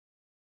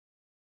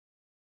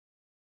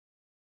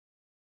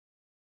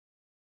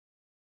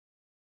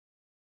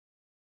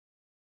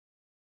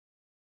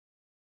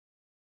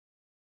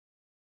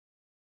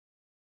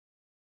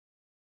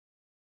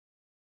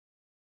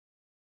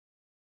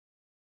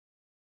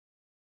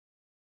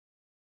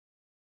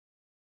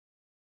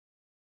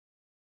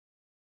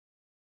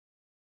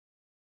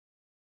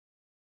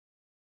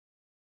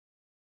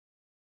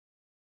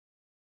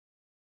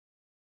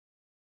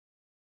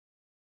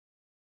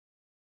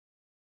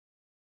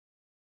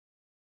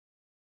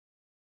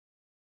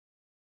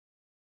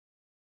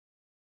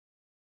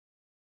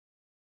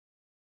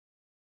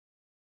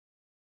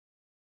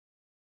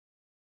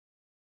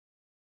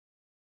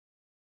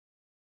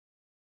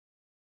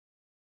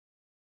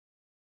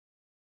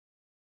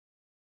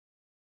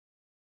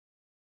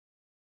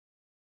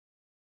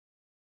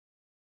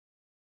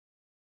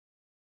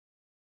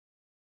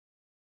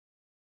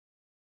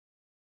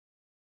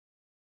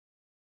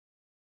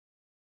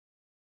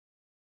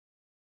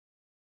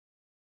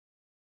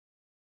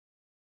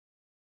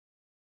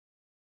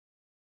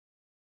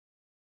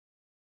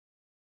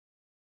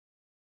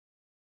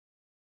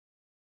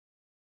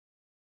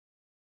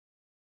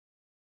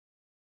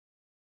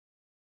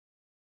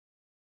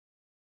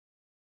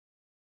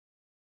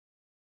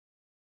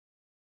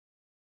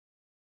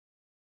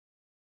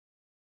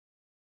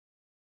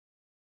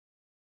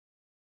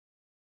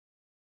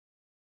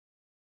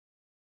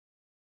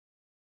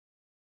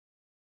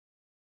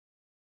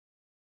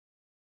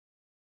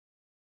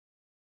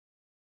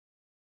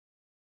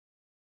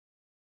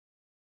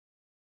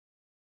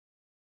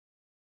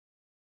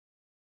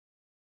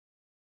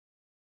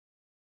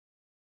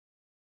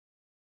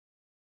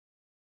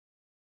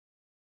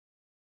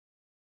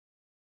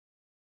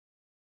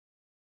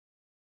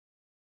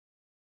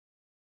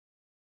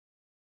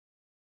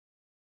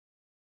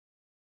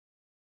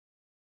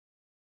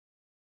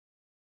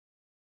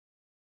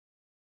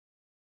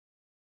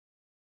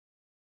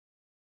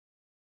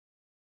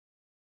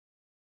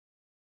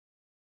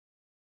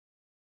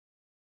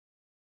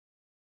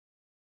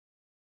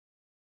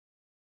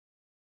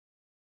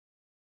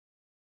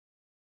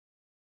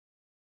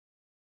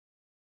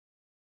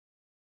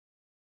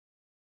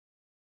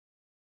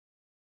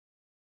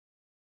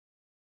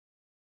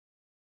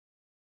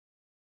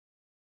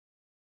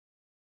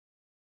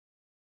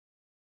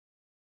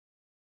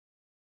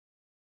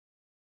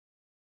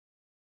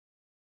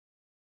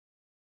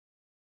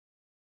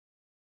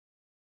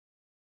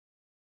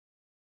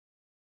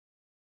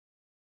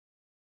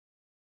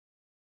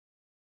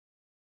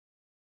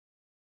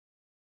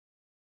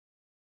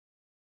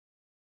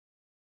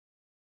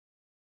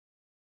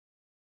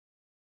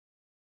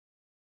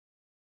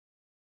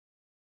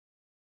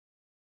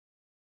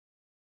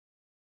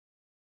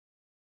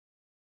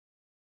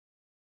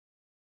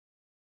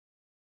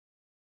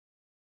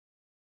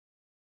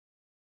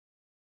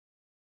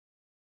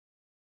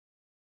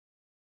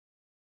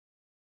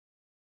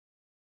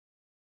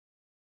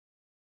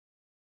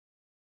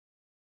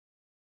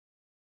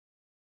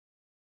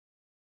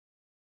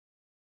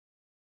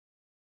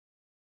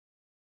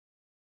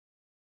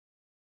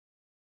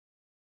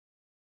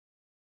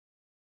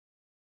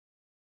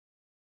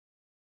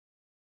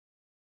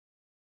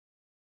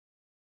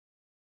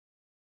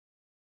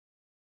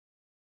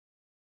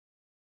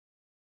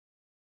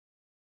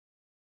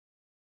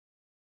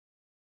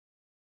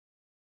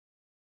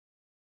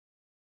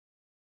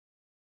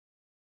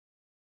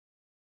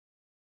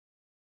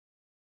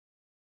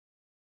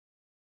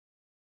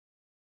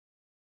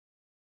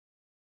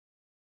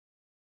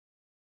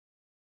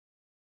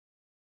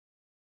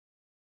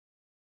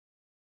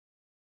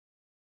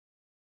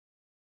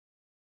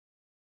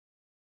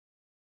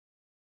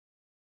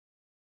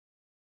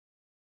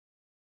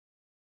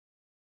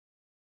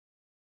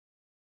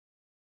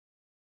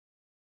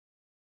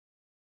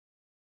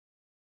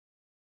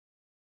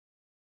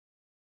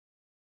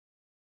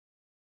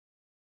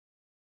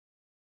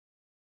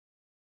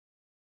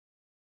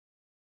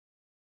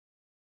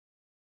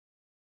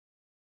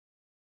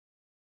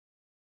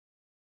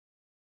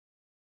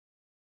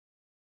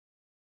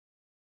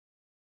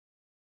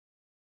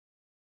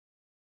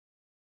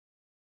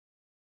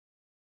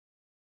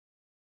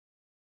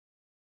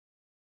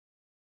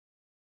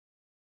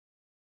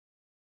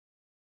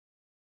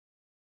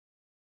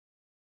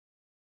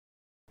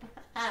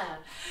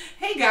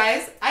Hey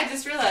guys, I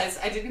just realized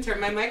I didn't turn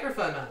my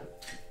microphone on.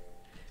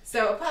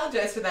 So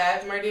apologize for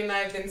that. Marty and I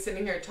have been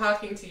sitting here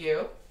talking to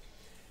you.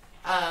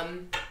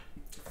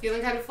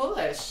 Feeling kind of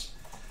foolish.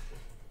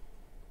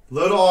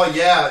 Load all,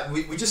 yeah.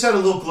 We just had a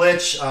little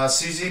glitch.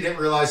 Susie didn't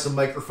realize the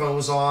microphone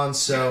was on,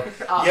 so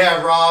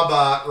yeah,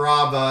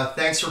 Rob,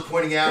 thanks for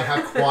pointing out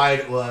how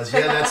quiet it was.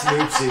 Yeah, that's an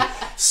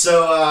oopsie.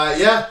 So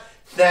yeah,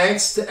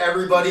 thanks to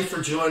everybody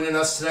for joining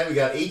us tonight. We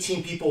got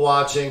 18 people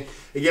watching.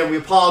 Again, we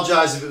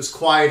apologize if it was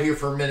quiet here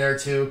for a minute or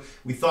two.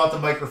 We thought the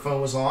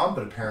microphone was on,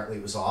 but apparently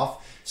it was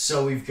off.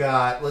 So we've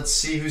got, let's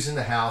see who's in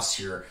the house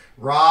here.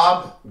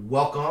 Rob,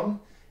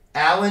 welcome.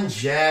 Alan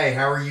J,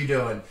 how are you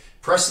doing?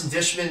 Preston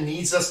Dishman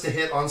needs us to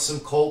hit on some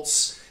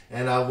Colts,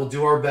 and we'll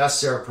do our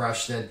best there,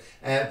 Preston.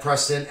 And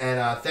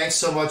thanks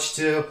so much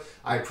too.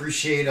 I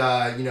appreciate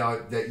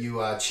that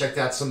you checked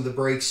out some of the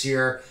breaks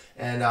here,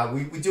 and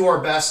we do our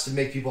best to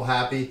make people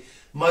happy.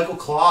 Michael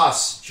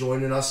Kloss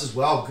joining us as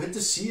well. Good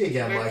to see you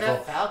again, Michael.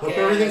 Hope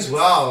everything's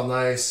well.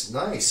 Nice.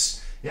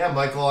 Yeah,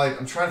 Michael,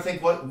 I'm trying to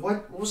think what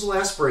was the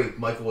last break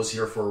Michael was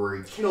here for where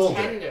he killed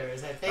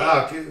Contenders, I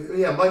think.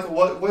 Yeah, Michael,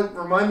 what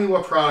remind me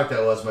what product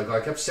that was, Michael. I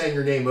kept saying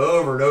your name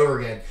over and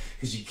over again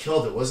because you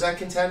killed it. Was that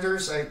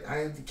Contenders?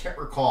 I can't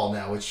recall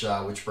now which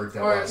break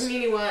that was. Or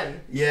Panini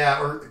One.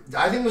 Yeah, or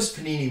I think it was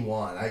Panini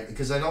One.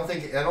 Because I don't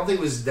think it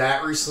was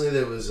that recently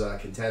that it was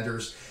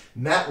Contenders.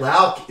 Matt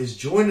Lauk is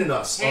joining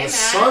us on a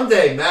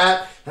Sunday.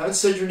 Matt, haven't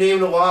said your name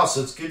in a while,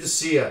 so it's good to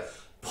see you.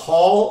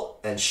 Paul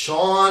and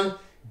Sean,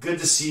 good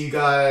to see you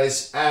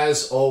guys,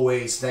 as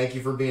always. Thank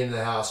you for being in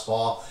the house,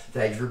 Paul.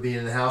 Thank you for being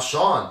in the house,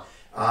 Sean.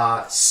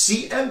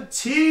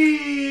 CMT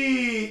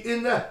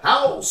in the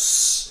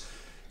house.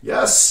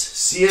 Yes,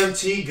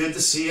 CMT, good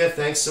to see you.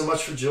 Thanks so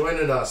much for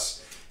joining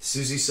us.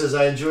 Susie says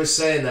I enjoy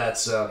saying that,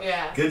 so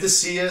yeah. Good to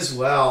see you as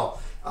well.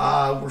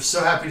 We're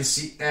so happy to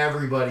see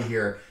everybody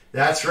here.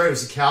 That's right. It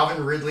was a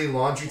Calvin Ridley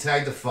laundry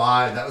tag to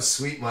 5. That was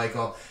sweet,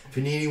 Michael.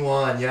 Panini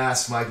One.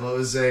 Yes, Michael. It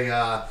was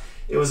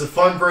a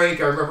fun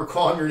break. I remember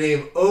calling your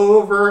name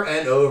over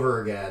and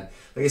over again.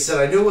 Like I said,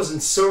 I knew it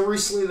wasn't so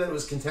recently that it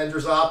was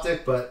Contenders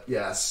Optic, but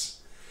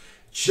yes.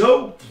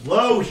 Joe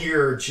Blow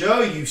here.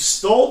 Joe, you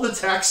stole the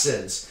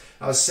Texans.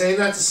 I was saying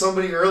that to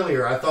somebody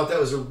earlier. I thought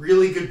that was a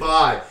really good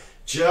buy.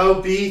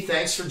 Joe B,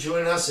 thanks for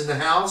joining us in the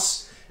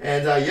house.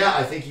 And yeah,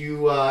 I think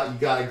you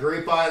got a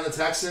great buy on the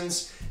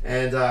Texans.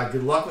 And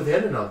good luck with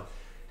hitting them.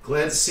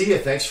 Glad to see you.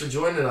 Thanks for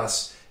joining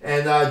us.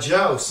 And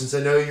Joe, since I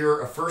know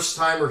you're a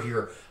first-timer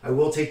here, I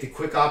will take the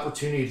quick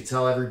opportunity to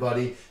tell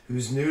everybody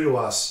who's new to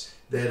us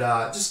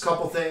that just a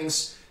couple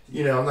things.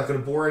 I'm not going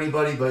to bore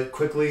anybody, but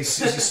quickly,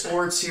 Susie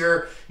Sports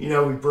here. We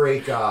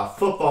break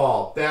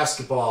football,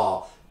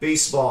 basketball,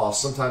 baseball,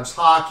 sometimes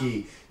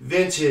hockey,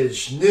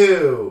 vintage,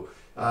 new.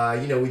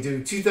 We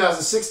do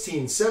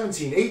 2016,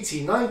 17,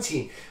 18,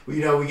 19.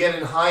 We get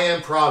in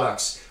high-end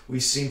products. We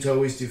seem to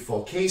always do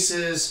full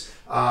cases.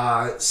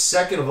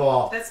 Second of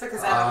all... That's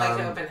because I don't like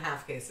to open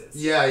half cases.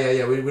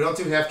 Yeah. We don't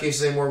do half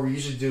cases anymore. We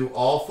usually do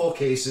all full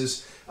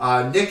cases.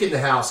 Nick in the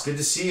house. Good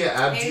to see you.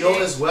 Abdil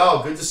as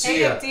well. Good to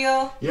see you. Hey,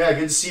 Abdil. Yeah,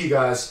 good to see you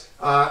guys.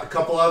 A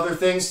couple other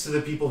things to the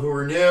people who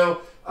are new.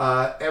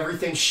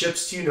 Everything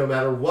ships to you no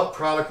matter what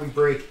product we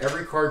break.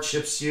 Every card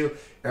ships to you.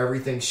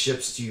 Everything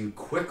ships to you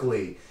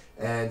quickly.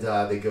 And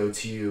they go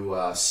to you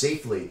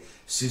safely.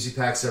 Susie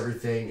packs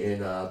everything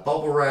in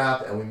bubble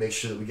wrap, and we make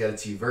sure that we get it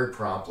to you very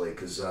promptly.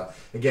 Because,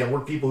 again,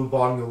 we're people who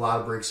bought into a lot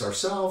of breaks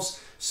ourselves.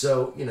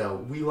 So,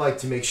 we like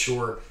to make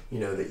sure,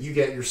 that you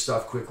get your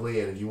stuff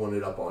quickly. And if you want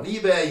it up on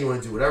eBay, you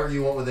want to do whatever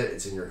you want with it,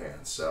 it's in your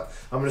hands. So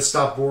I'm going to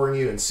stop boring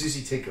you, and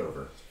Susie, take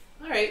over.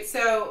 All right.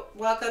 So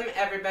welcome,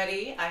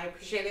 everybody. I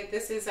appreciate it.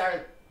 This is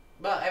I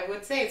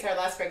would say it's our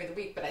last break of the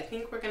week, but I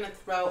think we're going to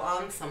throw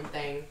on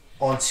something.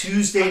 On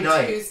Tuesday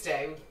night.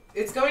 Tuesday.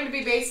 It's going to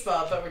be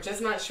baseball, but we're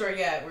just not sure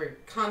yet. We're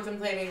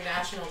contemplating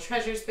National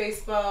Treasures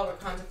baseball. We're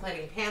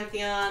contemplating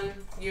Pantheon.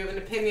 You have an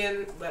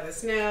opinion? Let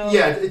us know.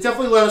 Yeah,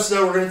 definitely let us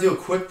know. We're going to do a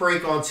quick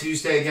break on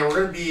Tuesday. Again,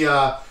 we're going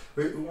to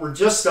be, we're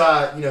just,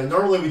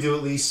 normally we do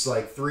at least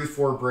like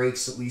 3-4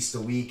 breaks at least a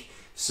week.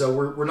 So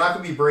we're not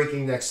going to be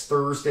breaking next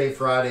Thursday,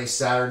 Friday,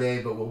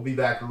 Saturday, but we'll be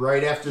back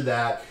right after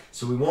that.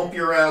 So we won't be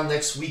around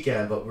next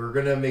weekend, but we're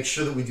going to make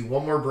sure that we do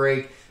one more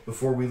break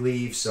before we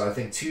leave. So I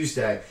think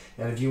Tuesday.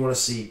 And if you want to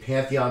see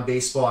Pantheon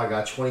Baseball, I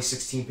got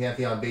 2016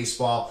 Pantheon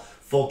Baseball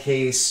full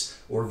case.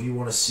 Or if you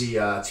want to see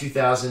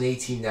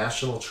 2018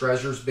 National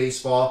Treasures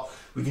Baseball,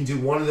 we can do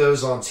one of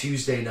those on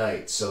Tuesday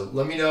night. So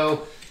let me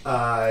know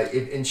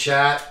in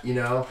chat,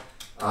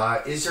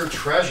 is there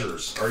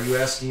treasures? Are you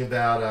asking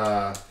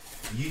about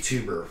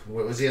YouTuber?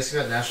 What was he asking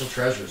about? National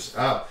Treasures.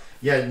 Oh,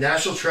 yeah,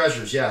 National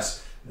Treasures,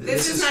 yes.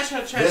 This is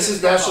National Treasures. This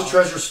is National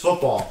Treasures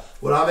football.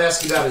 What I'm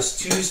asking about is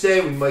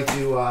Tuesday. We might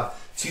do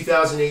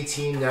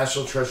 2018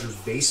 National Treasures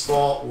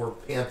baseball or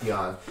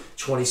Pantheon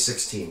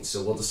 2016.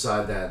 So we'll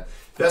decide then.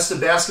 Best of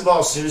basketball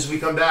as soon as we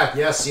come back.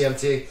 Yes,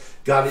 CMT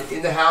got it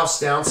in the house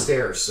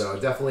downstairs. So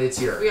definitely it's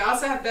here. We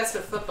also have best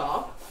of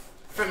football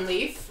from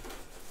Leaf,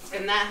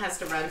 and that has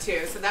to run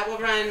too. So that will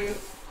run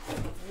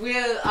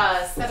We'll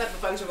set up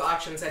a bunch of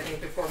auctions, I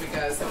think, before we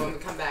go, so when we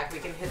come back, we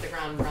can hit the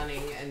ground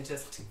running and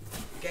just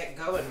get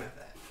going with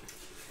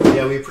it.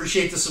 Yeah, we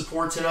appreciate the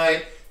support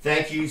tonight.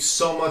 Thank you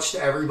so much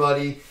to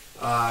everybody.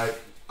 I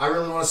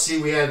really want to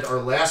see,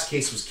 our last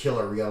case was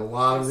killer. We got a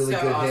lot of really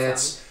good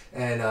hits,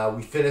 and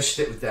we finished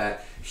it with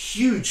that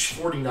huge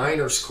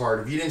 49ers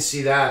card. If you didn't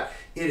see that,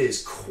 it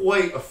is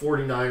quite a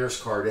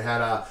 49ers card. It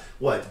had,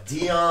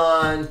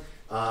 Dion...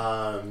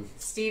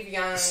 Steve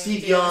Young,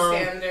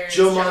 Sanders,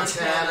 Joe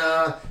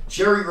Montana,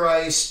 Jerry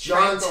Rice,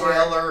 John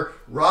Taylor,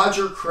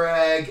 Roger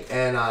Craig,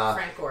 and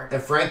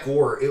Frank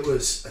Gore. It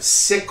was a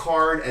sick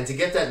card, and to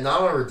get that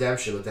not on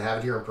redemption, but to have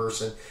it here in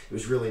person, it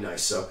was really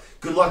nice. So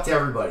good luck to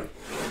everybody.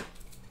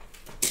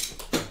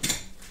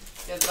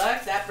 Good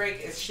luck. That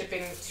break is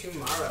shipping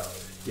tomorrow.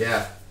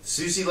 Yeah,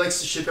 Susie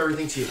likes to ship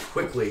everything to you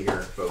quickly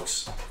here,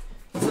 folks.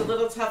 It's a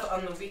little tough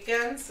on the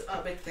weekends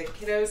with the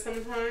kiddos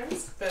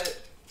sometimes,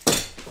 but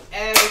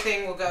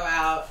everything will go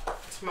out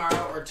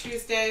tomorrow or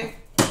Tuesday.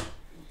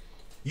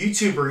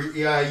 YouTuber,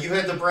 yeah, you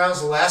had the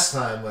Browns the last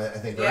time, I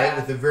think, right?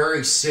 With the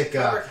very sick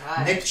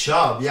Nick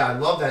Chubb. Yeah, I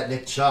love that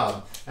Nick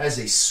Chubb. That is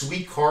a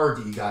sweet card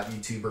that you got,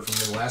 YouTuber,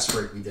 from the last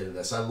break we did of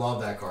this. I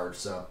love that card,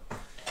 so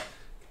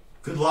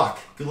good luck.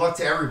 Good luck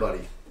to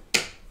everybody.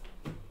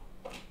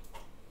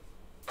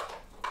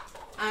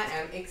 I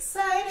am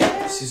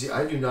excited. Susie,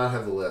 I do not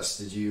have the list.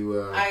 Did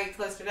you... I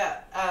closed it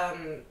up.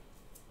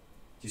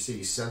 You say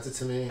you sent it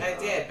to me? I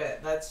did,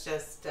 but let's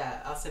just...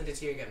 I'll send it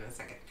to you again in a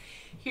second.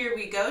 Here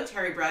we go.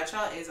 Terry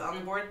Bradshaw is on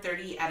the board,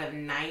 30 out of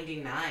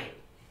 99.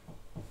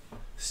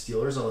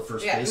 Steelers on the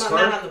first base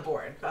card? Yeah, not on the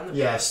board. On the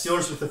base.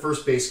 Steelers with the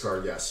first base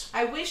card, yes.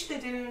 I wish they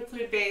didn't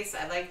include base.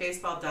 I like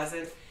baseball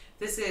doesn't.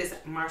 This is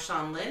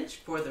Marshawn Lynch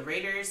for the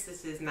Raiders.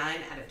 This is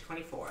 9 out of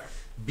 24.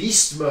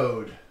 Beast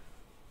Mode.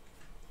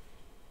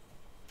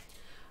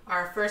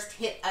 Our first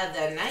hit of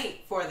the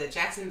night for the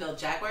Jacksonville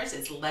Jaguars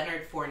is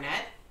Leonard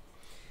Fournette.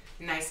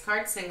 Nice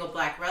card, single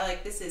black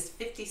relic. This is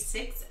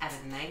 56 out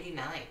of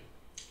 99.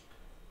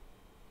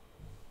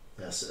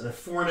 Yes, and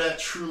if Fournette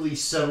truly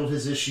settled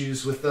his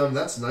issues with them,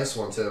 that's a nice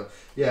one too.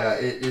 Yeah,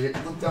 it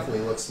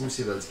definitely looks, let me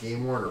see if that's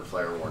game worn or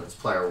player worn. It's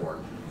player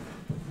worn.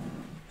 I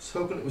was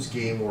hoping it was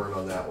game worn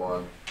on that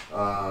one.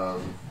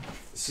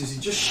 Susie,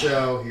 just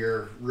show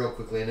here real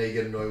quickly. I know you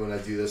get annoyed when I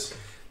do this,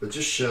 but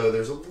just show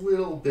there's a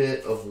little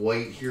bit of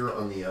white here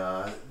on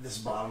the this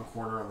bottom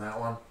corner on that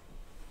one.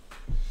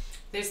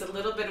 There's a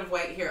little bit of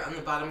white here on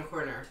the bottom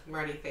corner,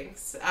 Marty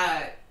thinks.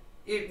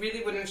 It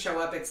really wouldn't show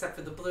up except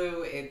for the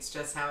blue. It's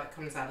just how it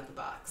comes out of the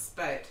box.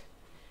 But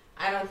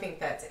I don't think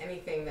that's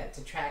anything that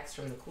detracts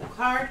from the cool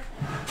card,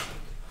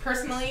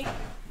 personally.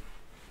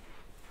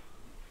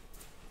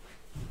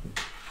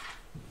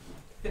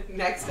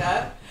 Next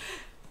up,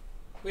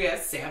 we have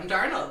Sam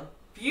Darnold.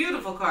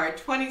 Beautiful card,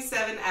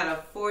 27 out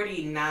of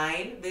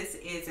 49. This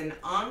is an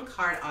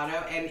on-card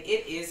auto, and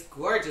it is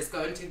gorgeous,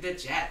 going to the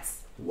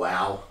Jets.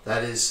 Wow,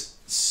 that is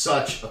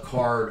such a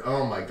card.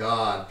 Oh my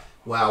God.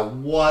 Wow,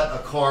 what a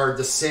card.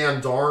 The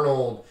Sam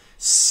Darnold,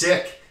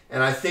 sick.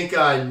 And I think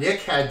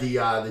Nick had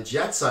the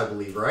Jets, I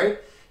believe, right?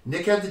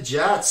 Nick had the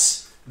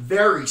Jets.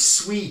 Very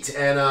sweet.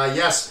 And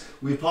yes,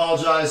 we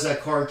apologize.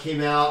 That card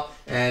came out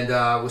and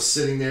was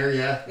sitting there.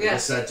 Yeah, I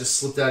guess that just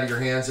slipped out of your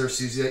hands there,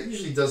 Susie. That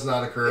usually does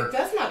not occur. It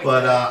does not occur.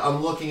 But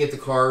I'm looking at the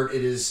card.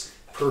 It is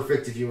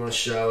perfect if you want to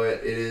show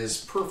it. It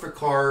is perfect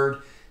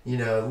card. You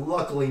know,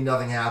 luckily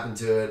nothing happened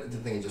to it. I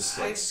think it just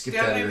skipped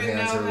out of your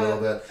hands there a little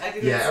bit.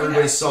 Yeah,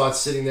 everybody saw it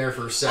sitting there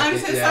for a second.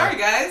 I'm so sorry,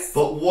 guys.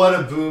 But what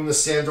a boom the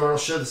Sam Darnold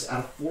show. This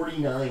out of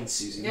 49,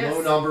 Susie. Yes.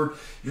 Low numbered.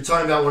 You're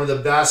talking about one of the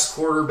best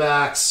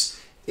quarterbacks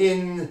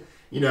in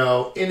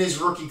his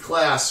rookie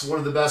class. One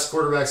of the best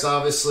quarterbacks,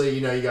 obviously.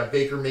 You know, you got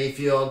Baker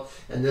Mayfield,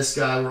 and this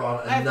guy were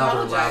on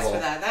another level. For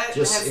that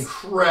just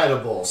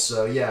incredible.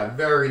 So, yeah,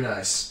 very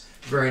nice.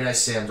 Very nice,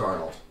 Sam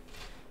Darnold.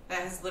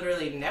 That has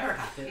literally never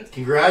happened.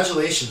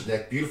 Congratulations,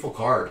 Nick. Beautiful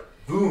card.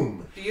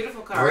 Boom.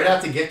 Beautiful card. Right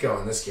out the get-go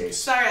in this case.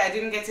 Sorry, I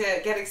didn't get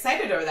to get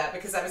excited over that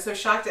because I was so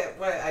shocked at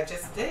what I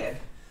just did.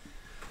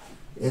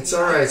 It's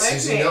all right,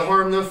 Susie. No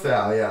harm, no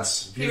foul.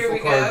 Yes. Beautiful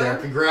card there.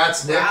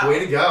 Congrats, Nick. Wow. Way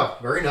to go.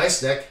 Very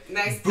nice, Nick.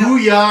 Nice.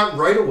 Booyah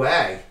right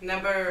away.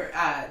 Number,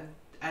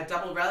 a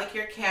double relic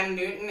here. Cam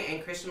Newton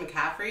and Christian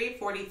McCaffrey.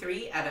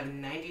 43 out of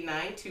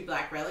 99. 2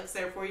 black relics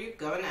there for you.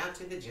 Going out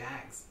to the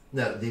Jags.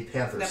 No, the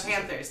Panthers. The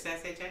Panthers. Did I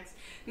say Jags?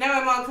 Now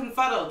I'm all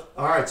confuddled.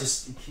 All right,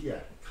 just,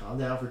 calm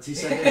down for 2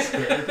 seconds.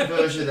 Get your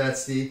composure.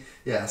 That's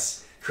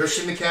yes.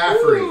 Christian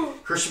McCaffrey. Ooh.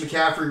 Christian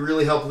McCaffrey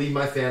really helped lead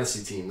my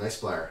fantasy team. Nice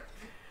player.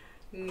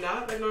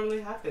 Not what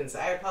normally happens.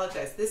 I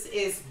apologize. This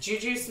is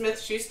Juju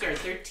Smith-Schuster,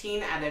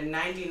 13 out of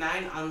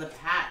 99 on the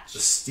patch. The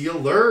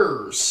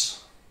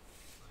Steelers.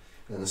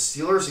 And the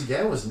Steelers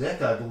again was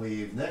Nick, I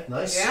believe. Nick,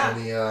 nice.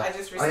 Yeah,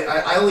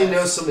 I only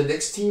know some of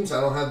Nick's teams. I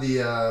don't have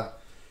the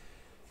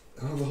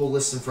whole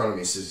list in front of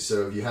me, Susie.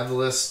 So if you have the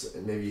list,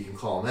 maybe you can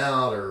call them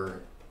out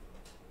or...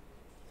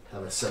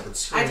 have a separate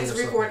screen. I just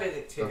recorded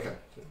it too. Okay.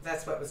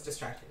 That's what was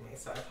distracting me,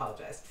 so I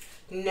apologize.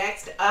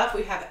 Next up,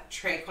 we have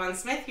Tre'Quan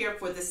Smith here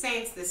for the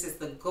Saints. This is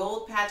the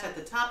gold patch at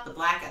the top, the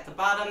black at the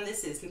bottom.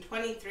 This is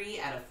 23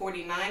 out of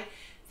 49.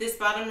 This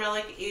bottom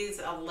relic is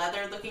a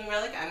leather-looking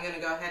relic. I'm going to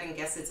go ahead and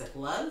guess it's a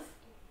glove.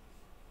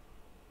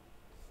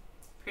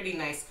 Pretty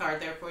nice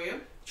card there for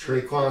you.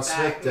 Tre'Quan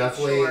Smith,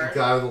 definitely a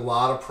guy with a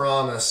lot of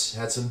promise.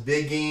 Had some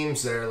big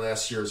games there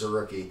last year as a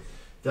rookie.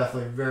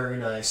 Definitely very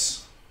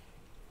nice.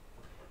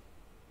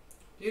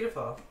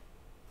 Beautiful.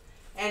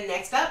 And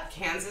next up,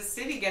 Kansas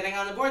City getting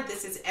on the board.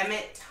 This is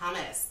Emmett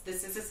Thomas.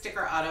 This is a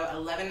sticker auto,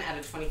 11 out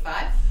of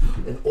 25.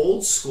 An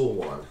old school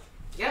one.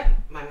 Yep,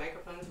 my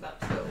microphone's about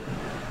to go.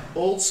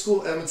 Old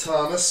school Emmett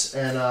Thomas,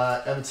 and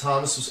Emmett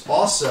Thomas was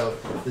also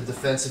the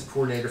defensive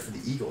coordinator for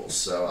the Eagles.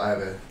 So I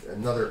have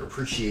another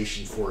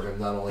appreciation for him,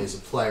 not only as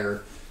a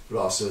player, but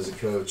also as a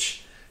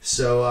coach.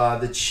 So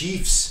the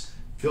Chiefs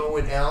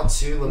going out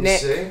to, let me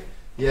see.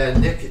 Yeah,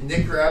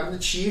 Nick grabbing the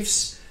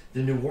Chiefs.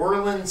 The New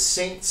Orleans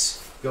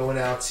Saints going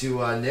out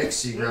to Nick,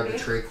 so you grab the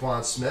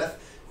Tre'Quan Smith.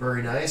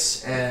 Very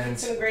nice. And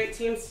some great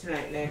teams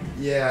tonight, Nick.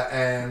 Yeah,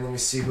 and let me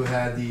see who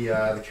had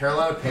the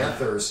Carolina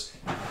Panthers.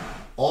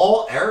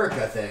 All Eric,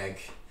 I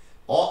think.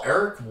 All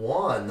Eric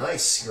won.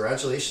 Nice.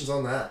 Congratulations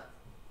on that.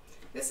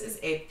 This is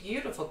a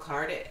beautiful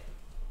card. It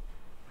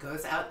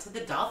goes out to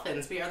the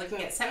Dolphins. We are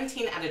looking at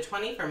 17 out of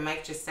 20 for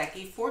Mike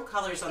Gesicki. 4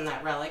 colors on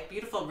that relic.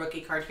 Beautiful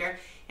rookie card here.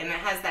 And it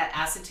has that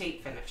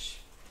acetate finish.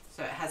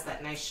 So it has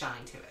that nice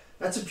shine to it.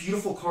 That's a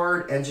beautiful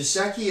card, and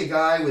Gesicki, a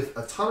guy with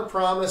a ton of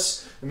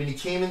promise. I mean, he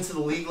came into the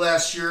league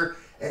last year,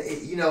 and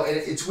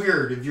it's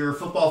weird if you're a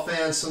football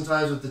fan.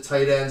 Sometimes with the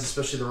tight ends,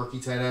 especially the rookie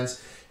tight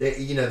ends,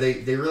 they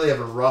really have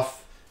a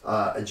rough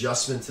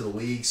adjustment to the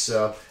league.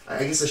 So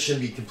I guess I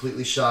shouldn't be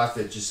completely shocked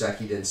that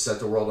Gesicki didn't set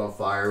the world on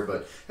fire.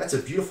 But that's a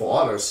beautiful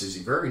auto,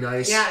 Susie. Very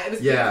nice. Yeah, it was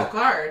a beautiful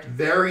card.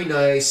 Very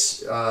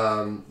nice.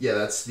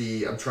 That's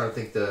the. I'm trying to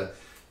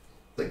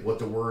think what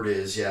the word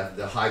is. Yeah,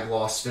 the high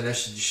gloss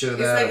finish. Did you show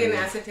that? It's like an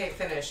acetate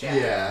finish. Yeah.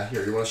 Yeah.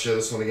 Here, you want to show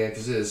this one again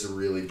because it is a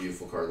really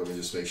beautiful card. Let me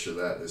just make sure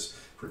that is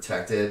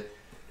protected.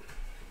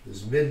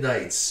 There's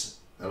Midnights.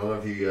 I don't know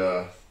if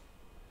you.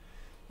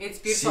 It's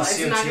beautiful.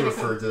 CMT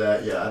referred to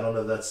that. Yeah, I don't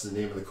know if that's the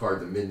name of the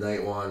card, the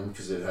Midnight one,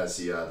 because it has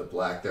the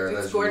black there.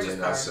 It's gorgeous really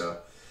card. Nice. So,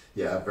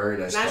 yeah, very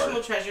nice.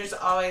 National Treasures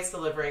always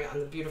delivering on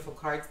the beautiful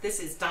cards.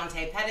 This is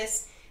Dante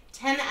Pettis.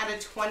 10 out of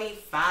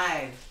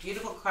 25.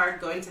 Beautiful card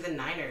going to the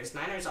Niners.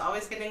 Niners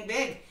always getting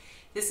big.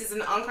 This is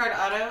an on-card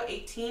auto,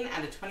 18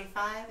 out of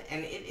 25,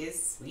 and it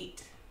is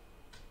sweet.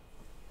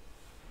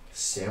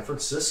 San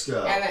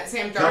Francisco. And that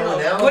Sam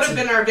Darnold would have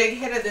been our big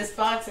hit of this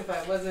box if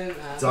I wasn't...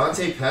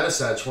 Dante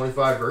Pettis at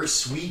 25. Very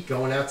sweet.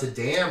 Going out to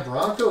Dan,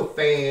 Bronco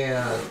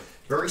fan.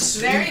 Very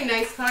sweet. Very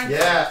nice card.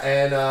 Yeah,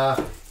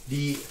 and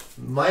the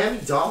Miami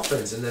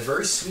Dolphins and the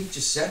very sweet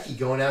Gesicki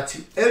going out to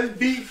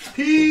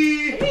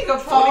MVP. There you go,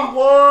 Paul.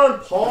 21.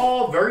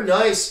 Paul, very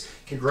nice.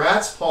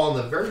 Congrats, Paul, on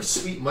the very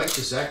sweet Mike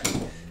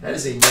Gesicki. That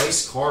is a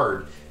nice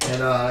card.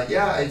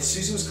 And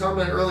Susie was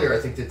commenting earlier, I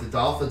think, that the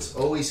Dolphins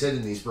always hit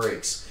in these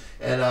breaks.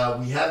 And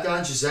we have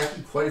gotten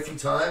Gesicki quite a few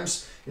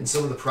times in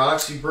some of the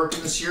products we've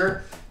broken this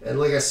year. And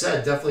like I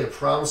said, definitely a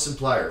promising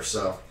player.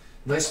 So,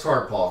 nice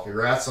card, Paul.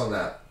 Congrats on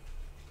that.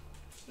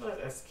 Let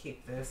us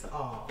keep this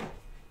all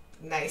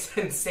nice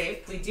and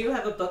safe. We do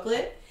have a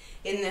booklet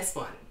in this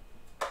one.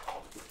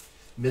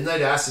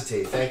 Midnight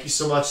Acetate. Thank you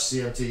so much,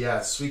 CMT. Yeah,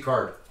 it's a sweet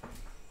card.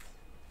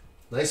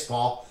 Nice,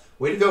 Paul.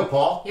 Way to go,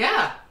 Paul.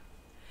 Yeah.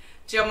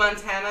 Joe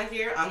Montana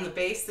here on the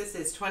base. This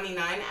is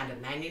 29 out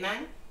of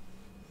 99.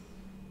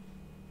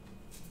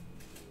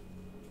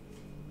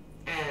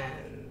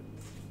 And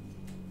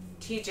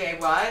TJ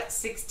Watt,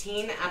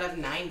 16 out of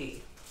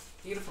 90.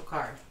 Beautiful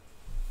card.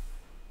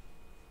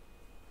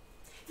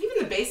 Even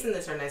the base in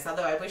this are nice,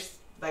 although I wish,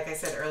 like I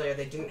said earlier,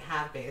 they didn't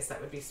have base.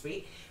 That would be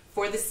sweet.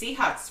 For the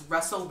Seahawks,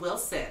 Russell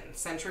Wilson,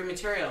 Century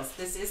Materials.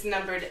 This is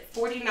numbered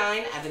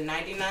 49 out of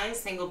 99,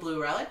 single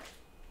blue relic.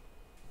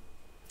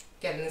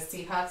 Getting the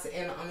Seahawks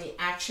in on the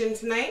action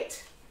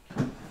tonight.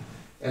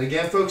 And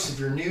again, folks, if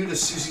you're new to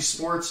Susie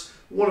Sports,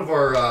 one of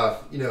our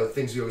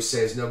things we always say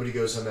is nobody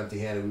goes home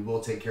empty-handed. We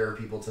will take care of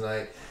people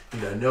tonight.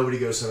 Nobody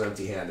goes home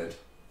empty-handed.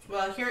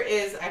 Well, here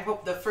is, I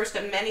hope, the first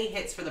of many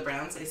hits for the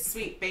Browns. A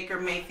sweet Baker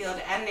Mayfield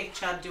and Nick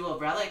Chubb dual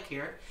relic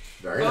here.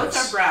 Very nice.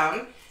 Both are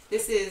brown.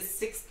 This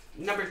is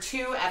number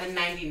 2 out of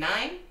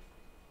 99.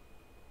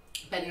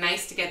 But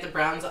nice to get the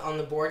Browns on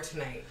the board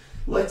tonight.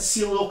 Like to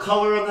see a little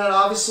color on that,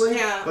 obviously.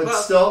 Yeah. But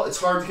still, it's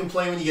hard to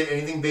complain when you get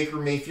anything Baker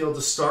Mayfield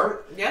to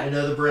start. Yeah. I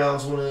know the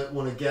Browns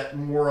want to get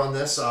more on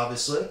this,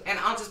 obviously. And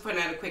I'll just point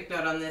out a quick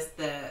note on this.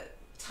 The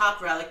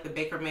top relic, the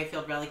Baker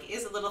Mayfield relic,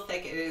 is a little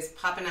thick. It is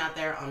popping out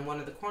there on one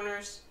of the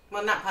corners.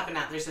 Well, not popping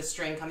out. There's a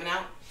string coming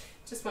out.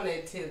 Just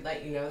wanted to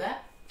let you know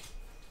that.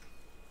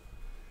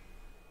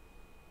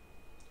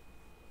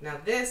 Now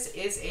this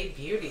is a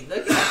beauty.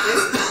 Look at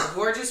this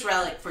gorgeous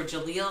relic for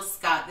Jaleel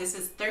Scott. This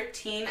is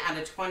 13 out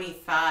of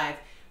 25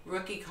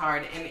 rookie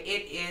card, and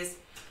it is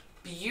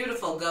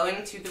beautiful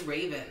going to the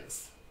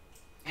Ravens.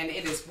 And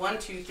it is 1,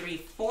 2, 3,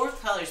 4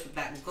 colors with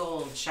that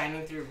gold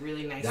shining through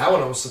really nice. That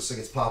one almost looks like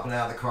it's popping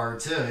out of the card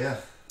too, yeah.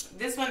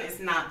 This one is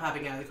not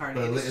popping out of the card.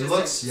 But it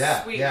looks,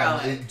 yeah.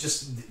 It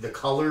just the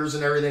colors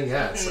and everything,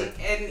 yeah. It's like,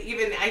 and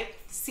even I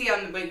see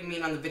on what you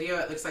mean on the video,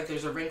 it looks like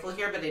there's a wrinkle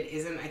here, but it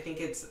isn't. I think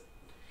it's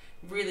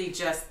really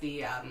just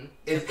the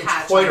it's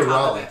patch quite on a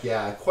top relic,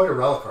 yeah. Quite a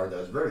relic card though.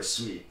 It's very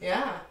sweet.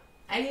 Yeah.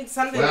 I need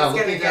something wow, that's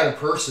looking at that in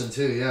person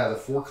too, yeah. The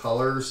 4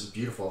 colors is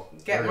beautiful.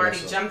 Get very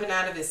Marty nice jumping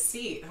out of his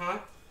seat, huh?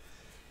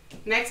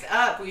 Next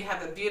up, we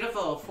have a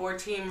beautiful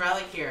 4-team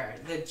relic here.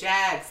 The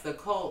Jags, the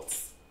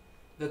Colts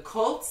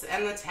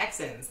and the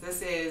Texans.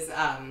 This is,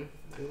 I'm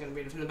going to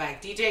read it from the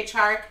back. DJ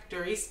Chark,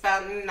 Doris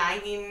Fountain,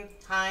 Naheem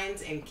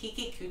Hines, and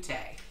Kiki Kute.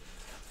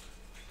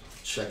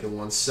 Check in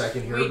 1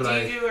 second here. We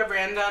do a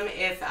random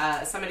if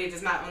somebody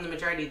does not own the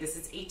majority. This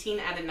is 18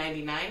 out of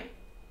 99.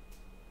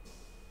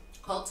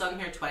 Colts on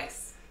here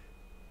twice.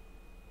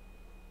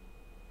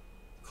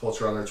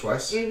 Colts are on there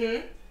twice?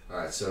 Mm-hmm. All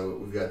right, so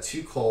we've got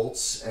 2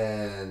 Colts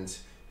and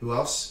who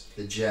else?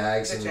 The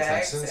Jags and the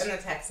Texans? And the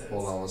Texans.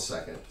 Hold on 1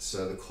 second.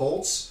 So the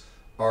Colts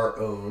are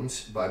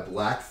owned by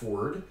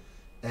Blackford.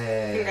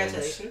 And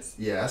congratulations.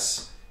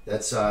 Yes.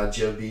 That's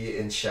Joe B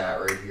in chat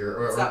right here.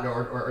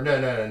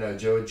 No.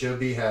 Joe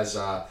B has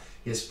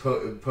his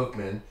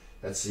Pokemon.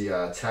 That's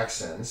the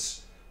Texans.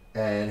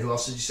 And who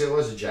else did you say it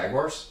was? The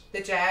Jaguars? The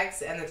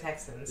Jags and the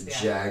Texans. The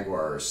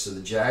Jaguars. So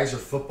the Jags are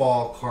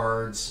football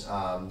cards.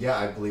 Yeah,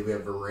 I believe we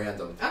have a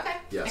random. Okay.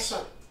 Yes.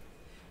 Excellent.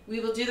 We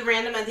will do the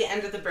random at the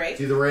end of the break.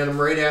 Do the random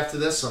right after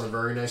this on a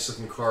very nice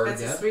looking card.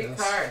 That's a sweet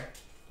card.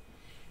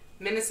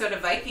 Minnesota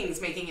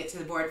Vikings making it to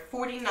the board.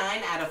 49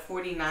 out of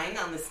 49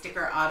 on the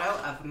sticker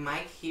auto of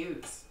Mike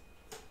Hughes.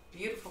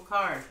 Beautiful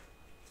card.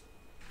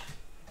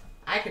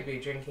 I could be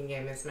drinking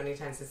game as many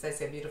times as I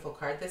say beautiful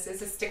card. This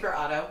is a sticker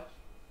auto.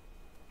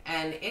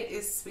 And it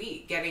is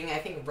sweet. I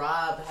think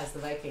Rob has the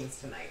Vikings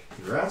tonight.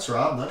 Congrats,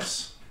 Rob.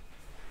 Nice.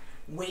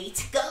 Way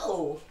to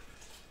go.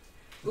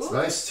 It's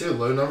nice, too.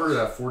 Low number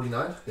at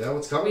 49. Yeah,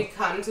 what's coming? We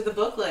come to the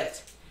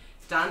booklet.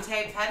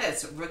 Dante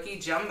Pettis, rookie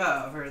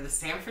jumbo for the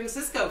San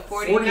Francisco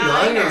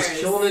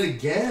 49ers. Killing it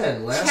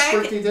again. Last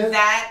birthday did.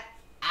 That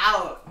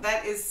out.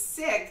 That is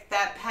sick.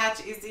 That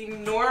patch is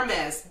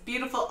enormous.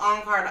 Beautiful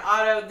on-card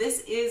auto.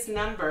 This is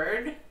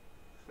numbered.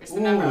 Where's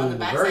the number on the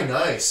back? Very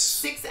nice.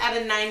 6 out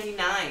of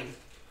 99.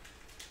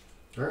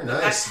 Very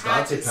nice.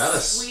 Dante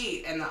Pettis.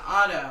 Sweet, and the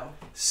auto.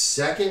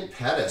 Second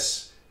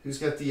Pettis. Who's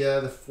got the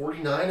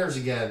 49ers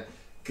again?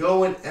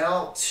 Going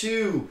out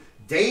to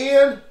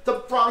Dan,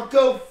 the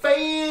Bronco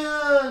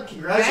fan.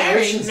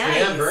 Congratulations,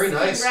 Dan. Very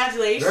nice.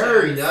 Congratulations.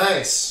 Very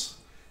nice.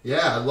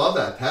 Yeah, I love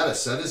that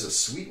Pettis. That is a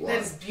sweet one.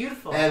 That is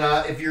beautiful. And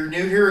if you're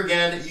new here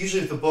again,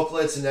 usually with the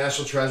booklets and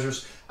National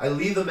Treasures, I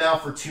leave them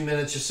out for 2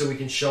 minutes just so we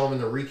can show them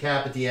in the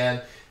recap at the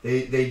end.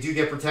 They do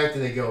get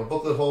protected. They go in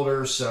booklet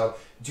holders, so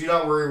do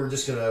not worry. We're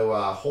just going to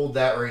hold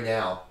that right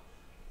now.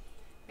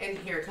 And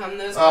here come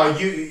those.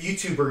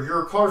 YouTuber,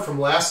 your card from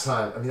last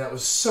time. I mean, that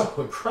was so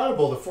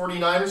incredible. The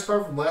 49ers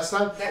card from last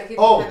time.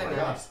 Oh, my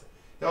God.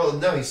 Oh,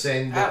 no, he's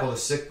saying they pulled a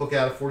sick book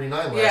out of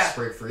 49 last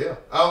break for you.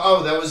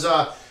 That was,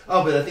 but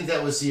I think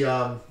that was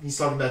the, he's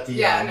talking about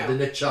the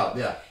Nick Chubb,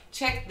 yeah.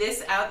 Check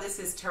this out. This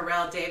is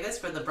Terrell Davis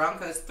for the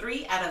Broncos.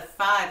 3 out of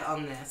 5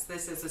 on this.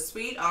 This is a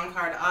sweet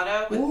on-card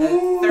auto with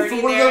the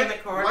 30 there in the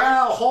corner.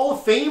 Wow, Hall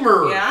of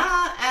Famer.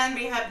 Yeah, and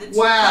we have the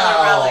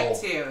 2-color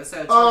relic too.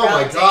 So oh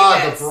my Davis.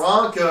 God, the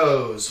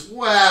Broncos.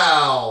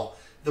 Wow.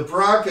 The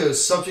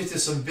Broncos subject to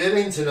some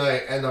bidding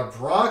tonight, and the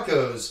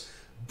Broncos,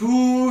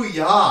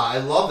 booyah. I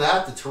love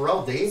that, the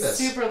Terrell Davis.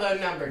 Super low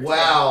number.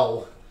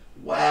 Wow.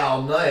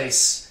 Wow,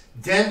 nice.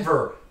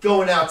 Denver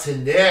going out to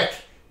Nick.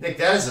 Nick,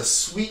 that is a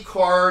sweet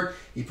card.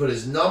 He put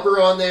his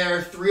number on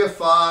there, 3 of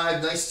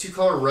 5. Nice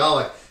 2-color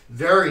relic.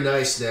 Very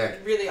nice,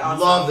 Nick. Really awesome.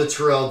 Love the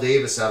Terrell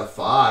Davis out of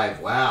 5.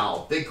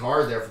 Wow. Big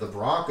card there for the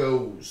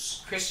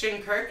Broncos.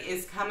 Christian Kirk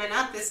is coming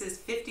up. This is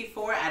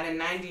 54 out of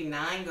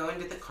 99 going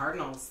to the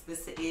Cardinals.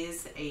 This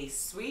is a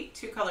sweet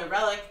 2-color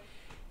relic.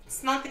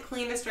 It's not the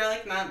cleanest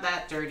relic, not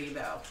that dirty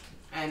though.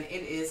 And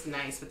it is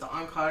nice with the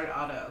on-card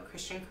auto.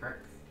 Christian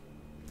Kirk.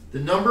 The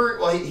number,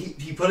 well,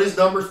 he put his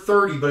number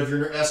 30, but if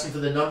you're asking for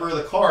the number of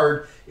the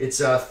card, it's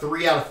 3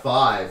 out of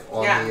 5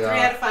 on 3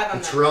 out of 5 on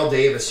the Terrell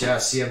Davis. Yeah,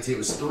 CMT. It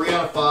was 3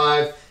 out of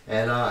 5,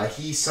 and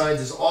he signed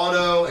his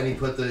auto, and he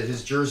put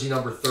his jersey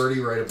number 30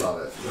 right above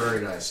it. Very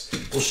nice.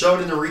 We'll show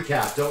it in the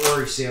recap. Don't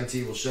worry,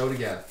 CMT. We'll show it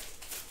again.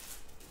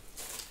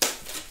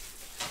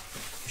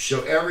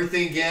 Show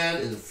everything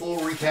again in the full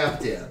recap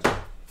at the end.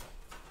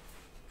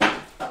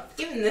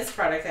 Even this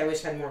product, I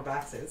wish had more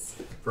boxes.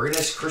 Very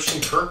nice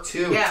Christian Kirk,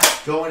 too. Yeah.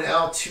 Going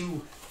out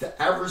to the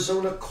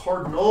Arizona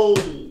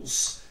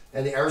Cardinals.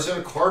 And the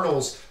Arizona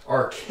Cardinals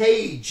are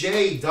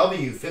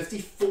KJW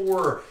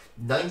 54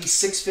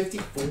 96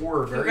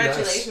 54. Very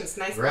Congratulations.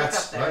 Nice book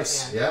up there.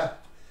 Nice. Yeah.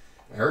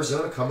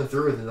 Arizona coming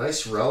through with a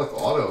nice relic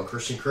auto. And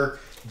Christian Kirk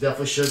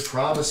definitely showed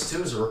promise,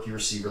 too, as a rookie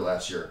receiver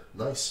last year.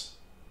 Nice.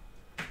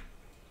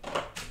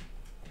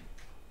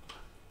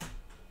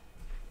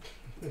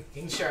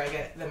 Making sure I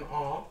get them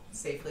all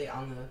safely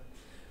on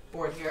the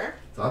board here.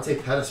 Dante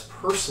Pettis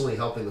personally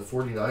helping the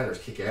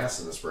 49ers kick ass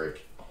in this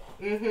break.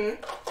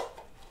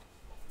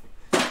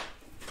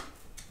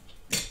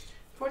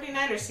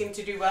 49ers seem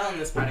to do well in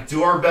this product.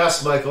 Do our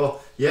best,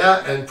 Michael.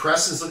 Yeah, and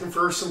Preston's looking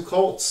for some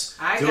Colts.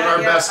 Doing our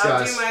best,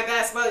 guys. I'll do my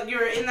best. Well,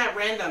 you're in that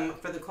random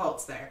for the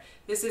Colts there.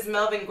 This is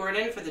Melvin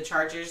Gordon for the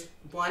Chargers.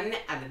 1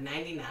 out of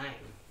 99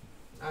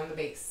 on the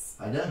base.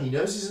 I know. He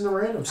knows he's in the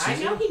random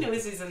season. I know he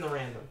knows he's in the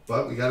random.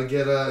 But we got to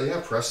get,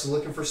 Preston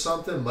looking for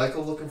something.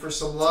 Michael looking for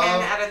some love.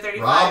 10 out of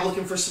 35. Rob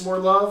looking for some more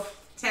love.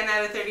 10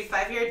 out of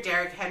 35 here.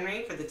 Derrick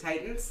Henry for the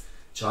Titans.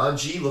 John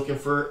G looking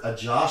for a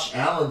Josh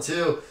Allen,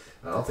 too.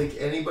 I don't think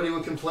anybody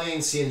would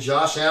complain seeing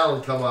Josh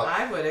Allen come up.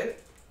 I wouldn't.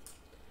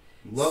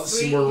 Love to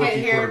see more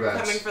rookie quarterbacks.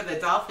 Coming for the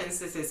Dolphins,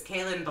 this is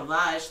Kalen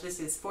Ballage. This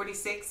is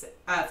 48,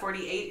 out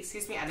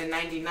of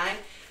 99.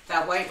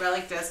 That white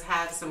relic does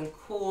have some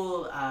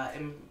cool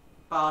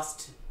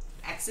embossed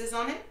X's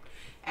on it.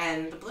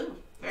 And the blue.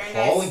 Very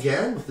nice. Paul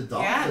again with the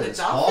Dolphins. Yeah, the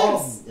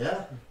Dolphins.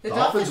 The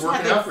Dolphins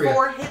working out for you.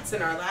 4 hits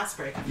in our last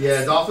break.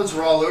 Yeah, Dolphins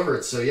were all over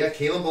it. So, yeah,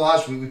 Kalen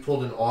Ballage, we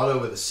pulled an auto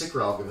with a sick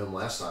relic of him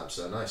last time.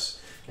 So, nice.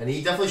 And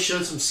he definitely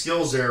showed some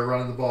skills there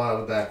running the ball out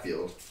of the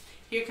backfield.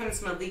 Here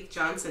comes Malik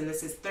Johnson.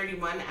 This is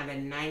 31 out of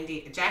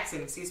 90.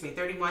 Jackson,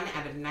 31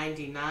 out of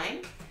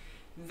 99.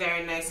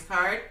 Very nice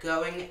card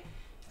going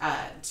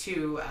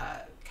to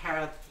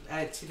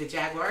the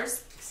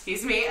Jaguars.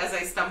 Excuse me as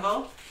I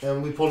stumble.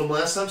 And we pulled him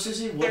last time,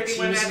 Susie. What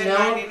 31 team is out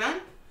he of now?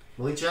 99.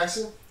 Malik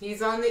Jackson?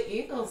 He's on the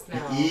Eagles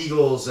now. The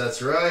Eagles,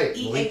 that's right.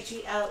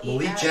 EAGLES.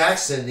 Malik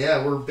Jackson,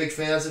 yeah, we're big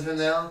fans of him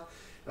now.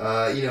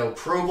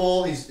 Pro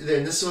Bowl. If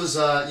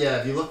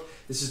you look,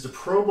 this is the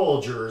Pro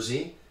Bowl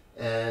jersey,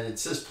 and it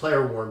says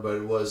player worn, but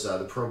it was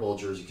the Pro Bowl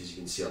jersey because you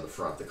can see on the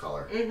front the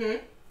color.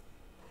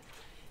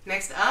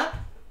 Next up,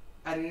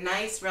 a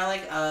nice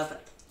relic of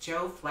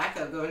Joe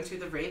Flacco going to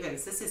the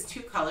Ravens. This is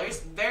 2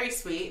 colors, very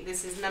sweet.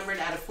 This is numbered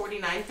out of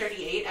 49,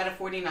 38 out of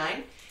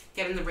 49.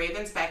 Getting the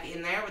Ravens back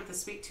in there with the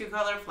sweet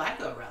 2-color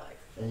Flacco relic.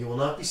 And you will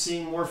not be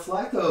seeing more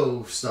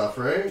Flacco stuff,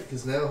 right?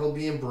 Because now he'll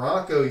be in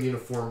Bronco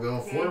uniform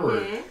going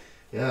forward.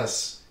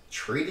 Yes.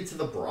 Traded to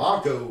the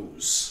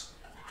Broncos.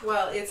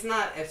 Well, it's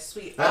not a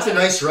sweet... That's a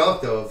nice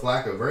relic, though, of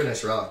Flacco. Very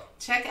nice relic.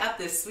 Check out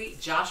this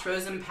sweet Josh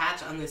Rosen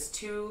patch on this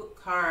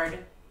 2-relic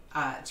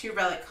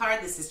card.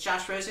 This is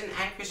Josh Rosen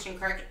and Christian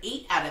Kirk.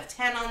 8 out of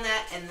 10 on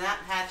that, and that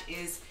patch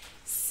is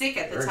sick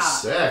at the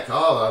top. Very sick.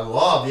 Oh, I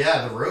love,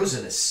 the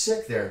Rosen is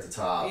sick there at the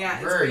top. Yeah,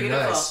 very it's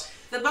beautiful. Nice.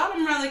 The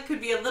bottom relic could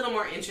be a little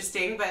more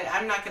interesting, but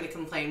I'm not going to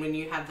complain when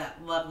you have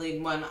that lovely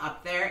one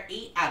up there.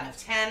 8 out of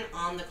 10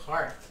 on the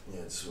card.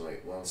 Yeah, just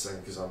wait 1 second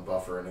because I'm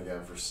buffering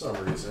again for some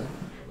reason.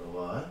 I don't know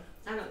why.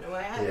 I don't know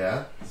why I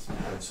Yeah.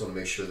 I just want to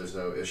make sure there's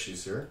no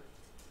issues here.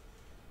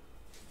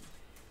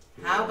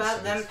 How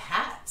about them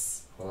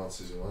Pats? Hold on,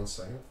 Susie, 1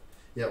 second.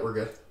 Yeah, we're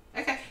good.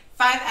 Okay.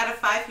 5 out of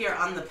 5 here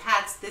on the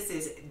Pats. This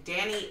is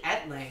Danny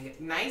Etling.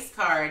 Nice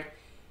card.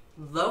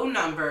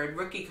 Low-numbered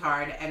rookie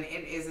card, and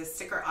it is a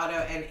sticker auto,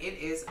 and it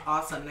is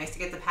awesome. Nice to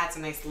get the Pats a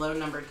nice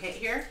low-numbered hit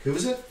here. Who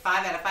was it?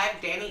 5 out of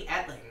 5, Danny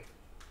Etling.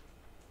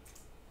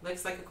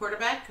 Looks like a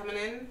quarterback coming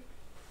in.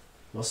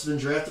 Must have been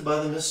drafted by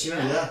them this year.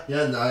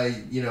 Yeah. And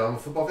I'm a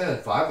football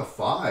fan. 5 of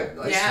 5.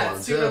 Nice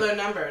one, super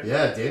low-numbered.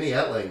 Yeah, Danny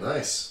Etling.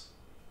 Nice.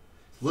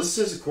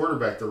 Listed as a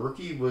quarterback, the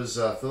rookie was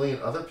filling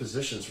in other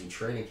positions from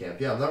training camp.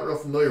 Yeah, I'm not real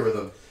familiar with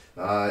him.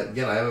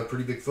 Again, I am a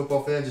pretty big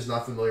football fan, just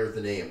not familiar with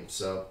the name.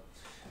 So,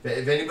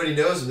 if anybody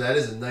knows him, that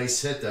is a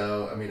nice hit,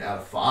 though. I mean, out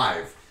of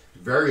 5.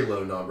 Very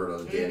low numbered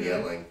on Danny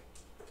Etling.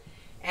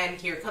 And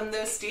here come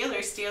those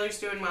Steelers. Steelers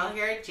doing well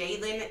here.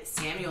 Jalen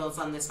Samuels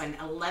on this one.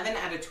 11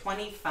 out of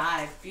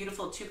 25.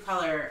 Beautiful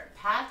 2-color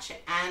patch.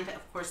 And,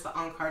 of course, the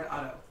on-card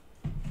auto.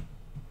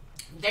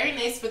 Very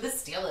nice for the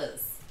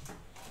Steelers.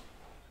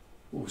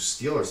 Ooh,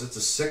 Steelers. That's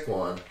a sick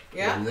one.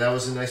 Yeah. And that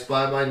was a nice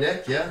buy by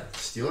Nick. Yeah.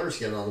 Steelers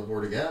getting on the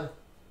board again.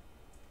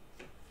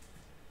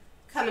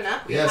 Coming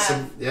up,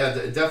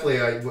 definitely.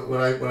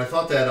 When I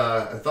thought that,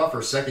 I thought for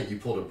a second you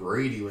pulled a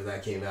Brady when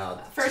that came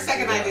out. For a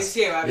second, I did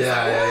too. I was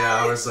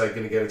I was like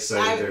going to get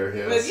excited there.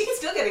 Yes. But you can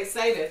still get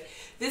excited.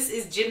 This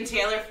is Jim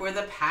Taylor for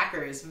the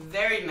Packers.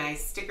 Very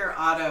nice sticker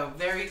auto.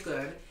 Very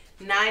good.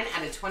 9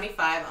 out of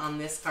 25 on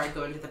this card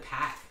going to the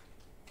Pack.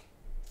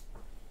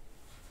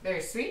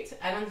 Very sweet.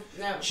 I don't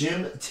know.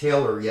 Jim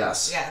Taylor,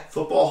 yes. Yeah.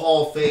 Football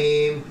Hall of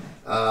Fame.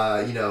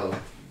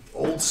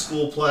 Old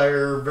school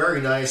player.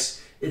 Very nice.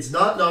 It's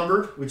not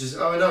numbered, which is, it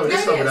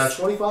is numbered now.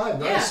 25,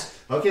 nice.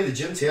 Yeah. Okay, the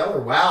Jim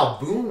Taylor, wow,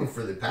 boom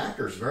for the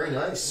Packers. Very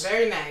nice.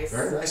 Very nice.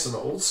 Very nice on the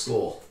old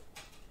school.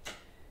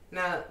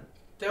 Now,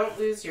 don't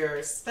lose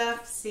your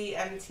stuff,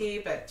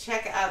 CMT, but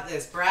check out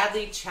this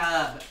Bradley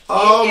Chubb.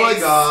 Oh my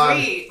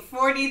God. Sweet.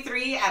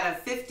 43 out of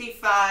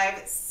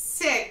 55.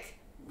 Sick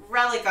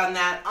relic on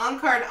that.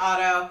 On-card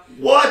auto.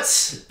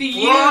 What?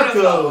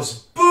 Beautiful.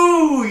 Broncos.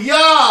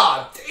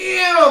 Booyah.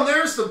 Damn,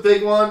 there's the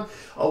big one.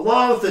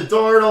 Along with the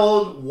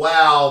Darnold,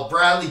 wow,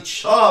 Bradley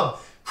Chubb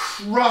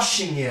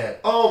crushing it.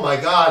 Oh my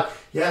God.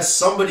 Yes,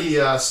 somebody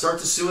start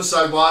the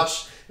suicide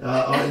watch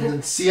on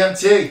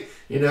CMT.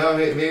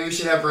 Maybe we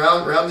should have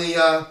round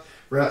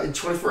in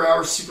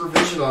 24-hour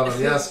supervision on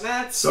them.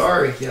 Yes.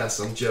 Sorry. Yes,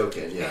 I'm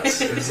joking.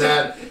 Yes.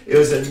 It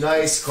was a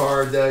nice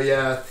card, though.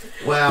 Yeah.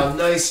 Wow,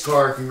 nice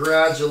card.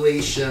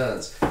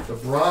 Congratulations. The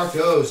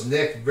Broncos,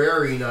 Nick,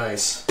 very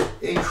nice.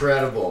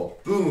 Incredible.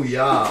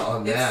 Booyah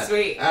on that. It's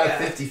sweet. Out of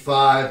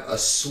 55, a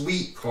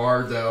sweet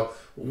card, though.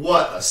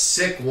 What a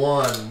sick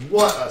one.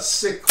 What a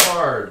sick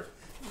card.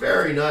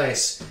 Very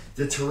nice.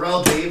 The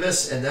Terrell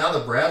Davis and now the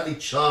Bradley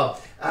Chubb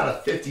out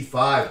of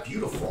 55.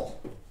 Beautiful.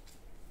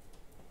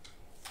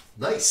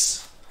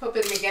 Nice.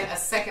 Hoping we get a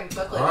second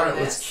booklet. All right,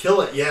 let's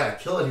kill it. Yeah,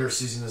 kill it here,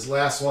 Susan. This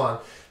last one.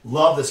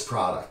 Love this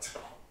product.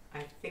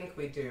 I think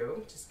we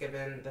do, just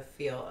given the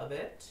feel of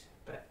it.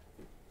 But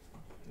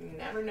you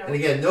never know. And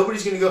again,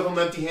 nobody's going to go home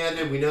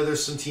empty-handed. We know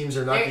there's some teams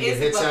that are not going to get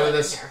hits out of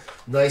this.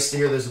 Nice to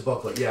hear there's a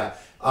booklet. Yeah.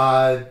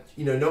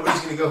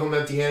 Nobody's going to go home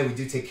empty-handed. We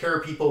do take care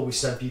of people. We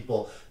send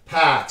people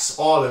packs,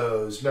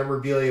 autos,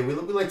 memorabilia. We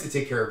like to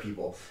take care of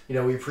people.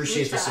 We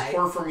appreciate the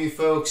support from you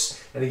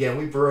folks. And again,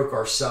 we broke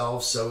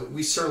ourselves, so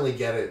we certainly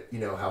get it,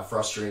 how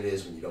frustrating it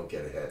is when you don't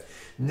get a hit.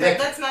 Nick,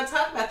 but let's not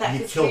talk about that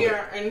because we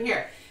are in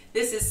here.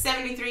 This is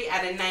 73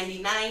 out of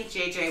 99.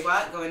 J.J.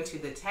 Watt going to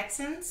the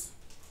Texans.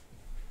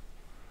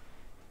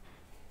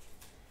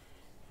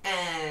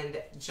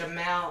 And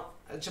Jamal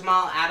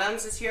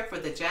Adams is here for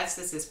the Jets.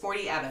 This is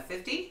 40 out of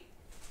 50.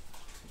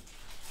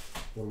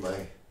 What am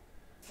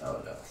I?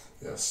 Oh, no.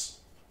 Yes.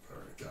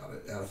 Already got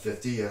it. Out of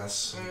 50,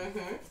 yes.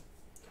 Mm-hmm.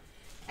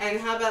 And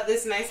how about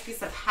this nice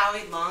piece of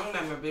Howie Long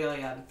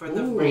memorabilia for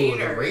the Raiders?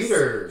 The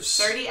Raiders.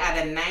 30 out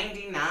of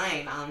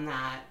 99 on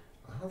that.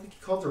 I don't think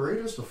you called the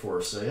Raiders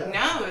before, so yeah.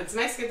 No, it's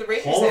nice to get the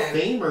Raiders Hall of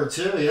Famer,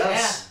 too,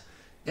 yes.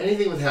 Yeah.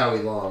 Anything with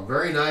Howie Long.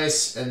 Very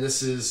nice. And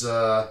this is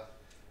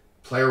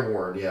player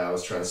worn. Yeah, I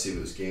was trying to see if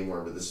it was game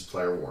worn, but this is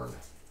player worn.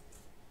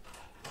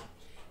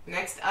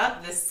 Next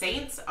up, the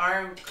Saints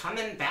are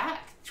coming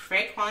back.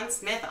 Traquan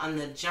Smith on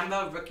the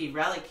jumbo rookie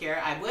relic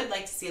here. I would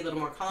like to see a little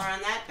more color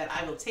on that, but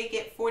I will take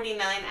it. 49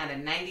 out of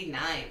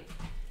 99.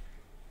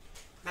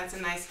 That's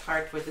a nice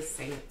card for the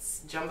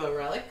Saints jumbo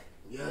relic.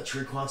 Yeah,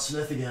 Traquan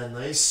Smith again.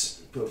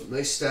 Nice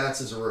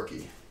stats as a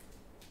rookie.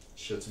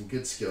 Showed some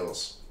good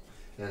skills.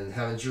 And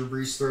having Drew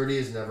Brees 30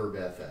 is never a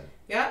bad thing.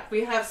 Yeah,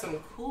 we have some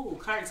cool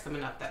cards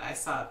coming up that I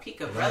saw a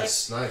peek of.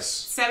 Nice.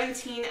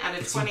 17 out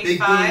of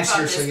 25 on this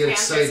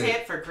Panthers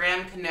hit for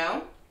Graham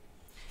Cano.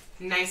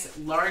 Nice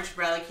large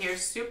relic here,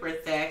 super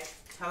thick,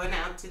 going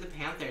out to the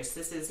Panthers.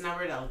 This is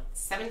numbered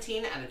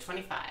 17 out of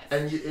 25.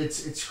 And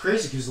it's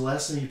crazy because the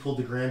last time you pulled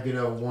the Graham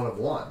Cano 1 of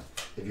 1,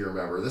 if you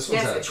remember. This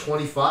one's out of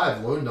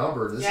 25, low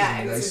number. This is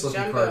a nice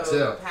looking card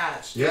too.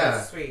 Patch.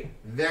 Yeah, sweet.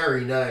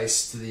 Very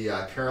nice to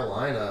the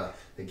Carolina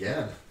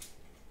again.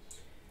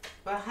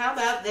 Well, how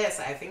about this?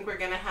 I think we're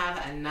going to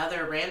have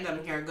another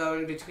random here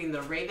going between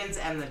the Ravens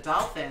and the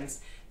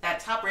Dolphins. That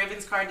top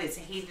Ravens card is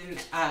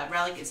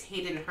relic is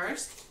Hayden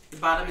Hurst. The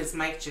bottom is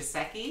Mike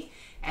Gesicki.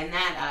 And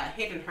that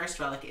Hayden Hurst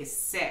relic is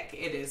sick.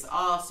 It is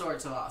all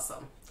sorts of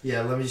awesome.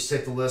 Yeah, let me just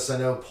take the list. I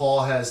know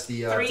Paul has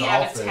the 3 Dolphins.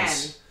 Out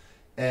of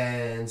 10.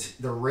 And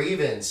the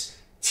Ravens.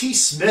 T.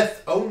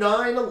 Smith,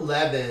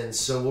 0911.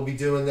 So we'll be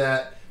doing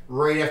that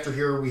right after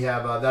here. We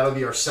have, that'll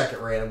be our second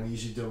random. We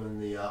usually do them in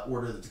the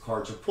order that the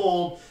cards are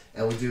pulled.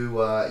 And we do,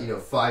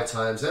 5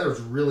 times. That was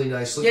really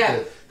nice. Look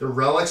at the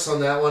relics on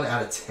that one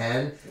out of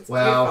 10. It's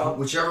wow. beautiful.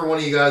 Whichever one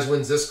of you guys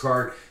wins this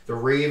card, the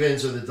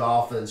Ravens or the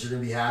Dolphins, you're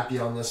going to be happy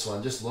on this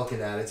one. Just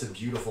looking at it. It's a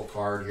beautiful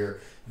card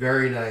here.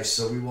 Very nice.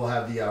 So we will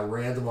have the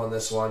random on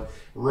this one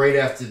right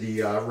after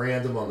the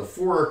random on the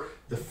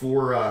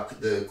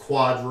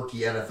quad rookie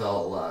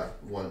NFL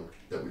one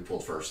that we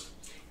pulled first.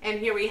 And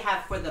here we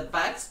have for the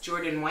Bucks,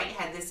 Jordan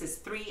Whitehead. This is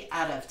 3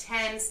 out of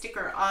 10.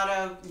 Sticker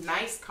auto.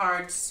 Nice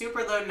card.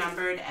 Super low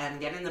numbered. And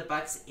getting the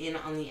Bucks in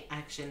on the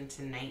action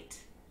tonight.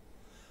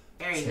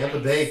 Very nice. Tampa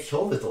Bay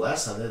killed it the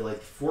last time. They had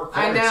like 4 cards.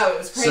 I know. It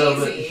was crazy. So,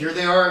 but here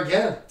they are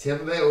again.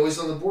 Tampa Bay always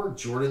on the board.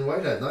 Jordan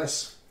Whitehead.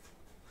 Nice.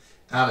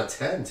 Out of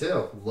 10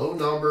 too. Low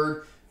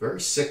numbered.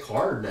 Very sick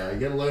card now. You're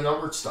getting low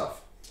numbered stuff.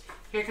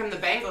 Here come the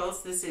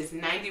Bengals. This is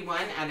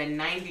 91 out of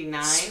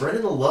 99.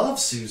 Spreading the love,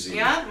 Susie.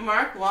 Yeah,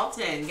 Mark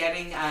Walton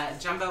getting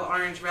jumbo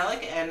orange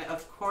relic and,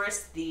 of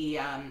course, the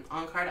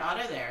on-card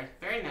auto there.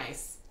 Very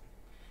nice.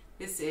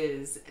 This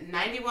is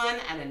 91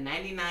 out of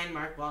 99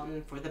 Mark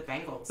Walton for the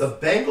Bengals. The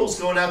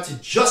Bengals going out to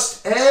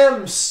Just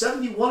M,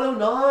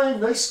 7109.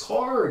 Nice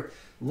card.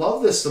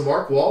 Love this, the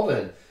Mark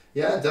Walton.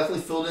 Yeah, definitely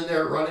filled in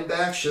there at running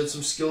back. Showed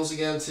some skills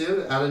again,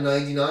 too. Out of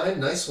 99.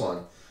 Nice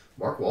one.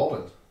 Mark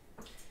Walton.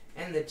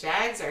 And the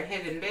Jags are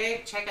hitting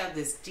big. Check out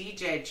this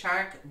DJ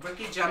Chark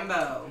rookie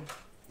jumbo.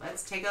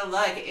 Let's take a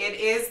look. It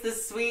is the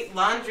sweet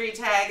laundry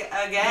tag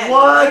again.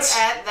 What? Look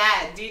at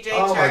that. DJ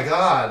Chark. Oh my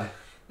God.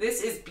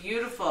 This is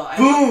beautiful.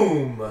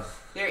 Boom.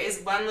 There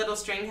is one little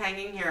string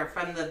hanging here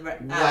from the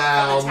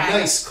wow, from the tag.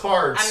 Nice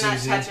card, I'm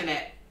Susie. not touching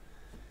it.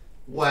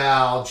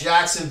 Wow,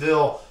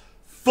 Jacksonville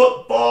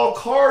Football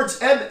Cards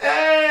MA. 1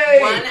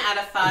 out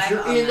of 5. If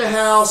you're in the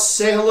house,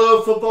 say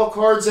hello, Football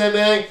Cards MA.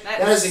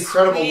 That is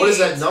incredible. Sweet. What is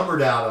that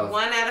numbered out of?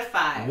 1 out of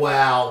 5.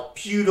 Wow.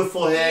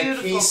 Beautiful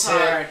hit. Beautiful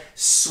card.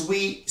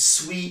 Sweet,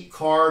 sweet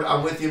card.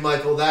 I'm with you,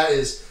 Michael. That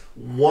is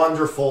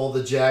wonderful.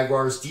 The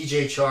Jaguars.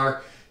 DJ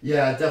Chark.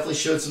 Yeah, definitely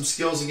showed some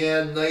skills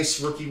again.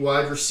 Nice rookie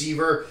wide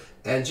receiver.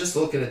 And just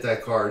looking at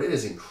that card, it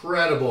is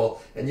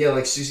incredible. And yeah,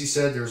 like Susie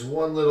said, there's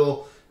one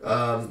little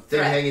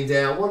thing hanging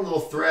down, one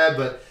little thread,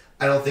 but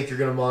I don't think you're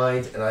going to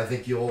mind, and I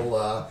think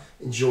you'll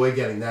enjoy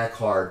getting that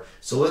card.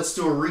 So let's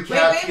do a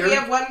recap here. We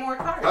have one more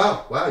card.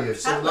 Oh, wow. You have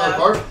still another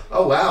card?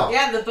 Oh, wow.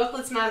 Yeah, the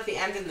booklet's not at the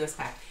end in this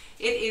pack.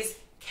 It is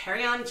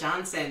Kerryon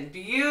Johnson.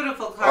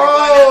 Beautiful card.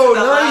 Oh,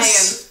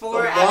 nice.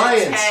 Lions, 4 out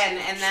of 10.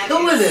 And that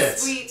Killing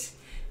is sweet.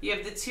 You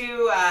have the two,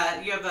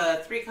 you have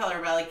a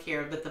 3-color relic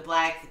here, but the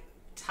black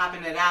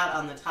topping it out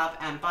on the top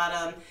and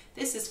bottom.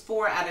 This is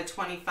 4 out of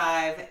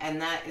 25,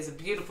 and that is a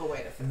beautiful way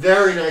to finish.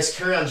 Very nice.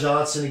 Kerryon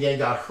Johnson, again,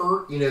 got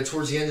hurt,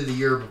 towards the end of the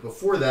year, but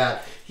before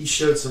that, he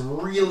showed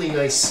some really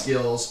nice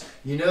skills.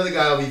 The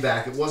guy will be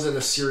back. It wasn't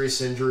a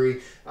serious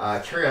injury.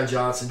 Kerryon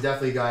Johnson,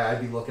 definitely a guy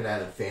I'd be looking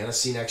at in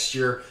fantasy next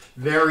year.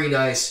 Very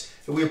nice.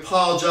 And we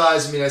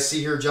apologize. I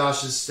see here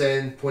Josh is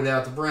pointing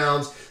out the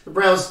Browns. The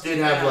Browns did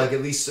have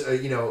at least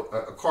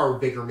a card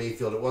with Baker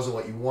Mayfield. It wasn't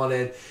what you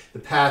wanted. The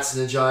Pats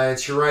and the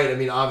Giants. You're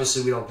right.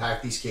 Obviously we don't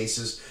pack these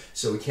cases,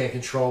 so we can't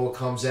control what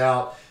comes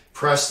out.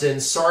 Preston,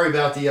 sorry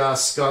about the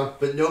skunk,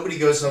 but nobody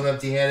goes home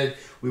empty-handed.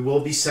 We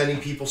will be sending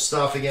people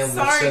stuff again.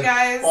 Sorry,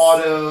 guys.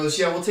 Autos.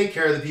 Yeah, we'll take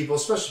care of the people,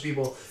 especially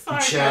people who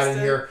chat in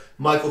here.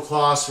 Michael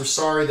Kloss, we're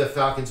sorry the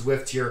Falcons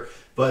whiffed here,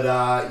 but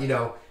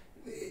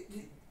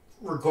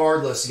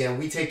regardless, again,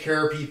 we take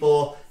care of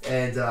people,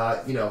 and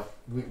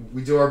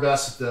we do our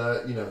best with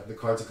the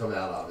cards that come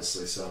out,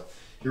 obviously. So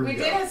here we go.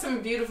 We did have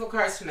some beautiful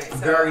cards tonight. So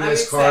very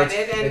nice cards,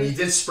 and you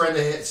did spread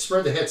the hits.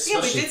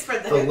 Yeah, we did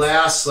spread the hits. The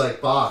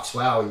last box.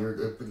 Wow,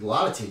 a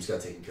lot of teams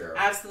got taken care of.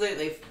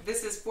 Absolutely.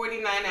 This is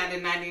 49 out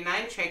of 99.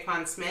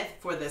 Tre'Quan Smith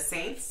for the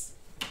Saints.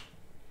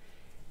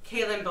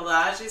 Kalen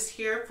Ballage is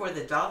here for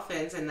the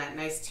Dolphins in that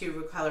nice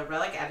 2-color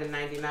relic out of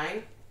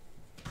 99.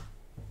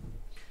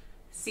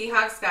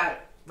 Seahawks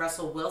got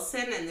Russell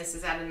Wilson, and this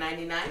is out of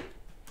 99.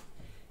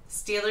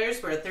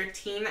 Steelers were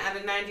 13 out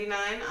of 99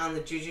 on the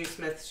Juju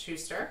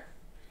Smith-Schuster.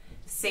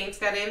 Saints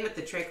got in with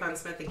the Tre'Quan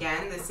Smith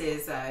again. This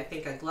is, I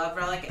think, a glove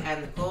relic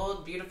and the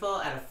gold. Beautiful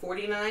out of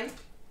 49.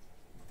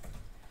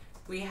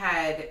 We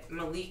had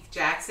Malik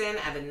Jackson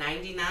out of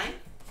 99.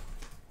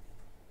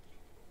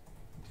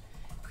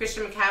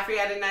 Christian McCaffrey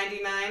out of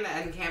 99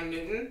 and Cam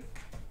Newton,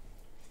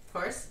 of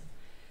course.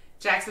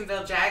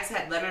 Jacksonville Jags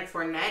had Leonard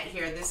Fournette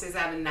here. This is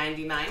out of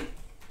 99.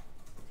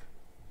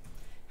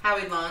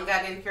 Howie Long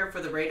got in here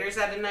for the Raiders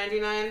out of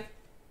 99.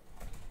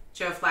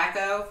 Joe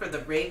Flacco for the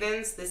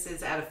Ravens. This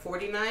is out of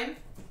 49.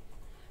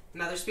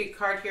 Another sweet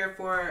card here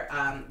for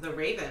the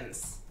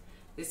Ravens.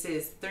 This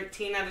is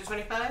 13 out of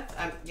 25.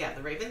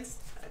 The Ravens.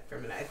 For a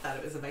minute, I thought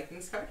it was a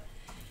Vikings card.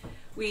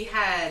 We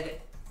had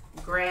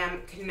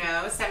Graham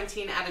Cano,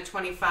 17 out of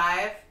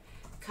 25,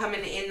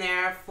 coming in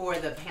there for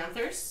the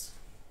Panthers.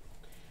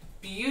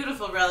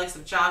 Beautiful relics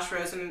of Josh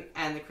Rosen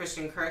and the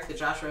Christian Kirk. The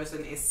Josh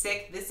Rosen is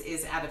sick. This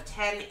is out of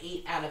 10,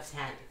 8 out of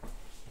 10.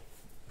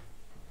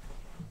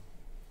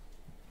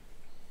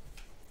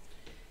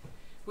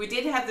 We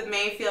did have the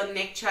Mayfield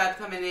Nick Chubb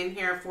coming in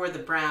here for the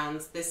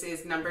Browns. This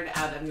is numbered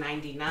out of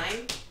 99.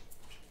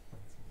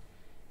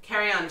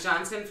 Kerryon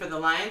Johnson for the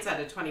Lions out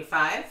of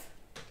 25.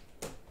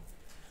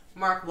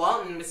 Mark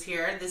Walton was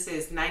here. This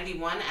is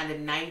 91 out of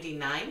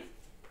 99.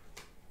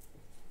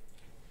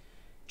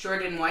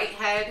 Jordan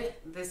Whitehead,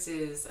 this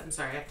is,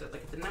 I have to look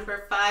at the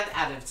number, 5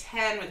 out of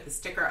 10 with the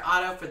sticker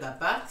auto for the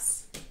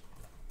Bucks.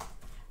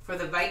 For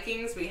the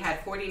Vikings, we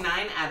had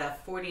 49 out of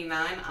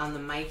 49 on the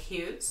Mike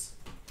Hughes.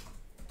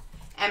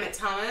 Emmett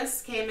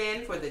Thomas came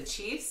in for the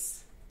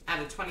Chiefs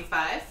out of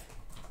 25.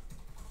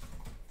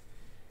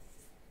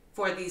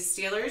 For the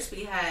Steelers,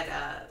 we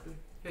had,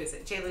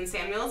 Jalen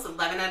Samuels,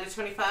 11 out of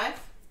 25.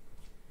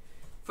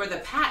 For the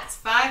Pats,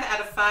 5 out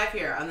of 5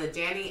 here on the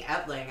Danny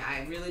Etling.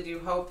 I really do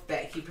hope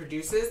that he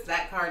produces.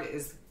 That card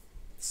is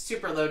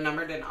super low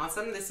numbered and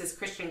awesome. This is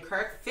Christian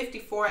Kirk,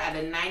 54 out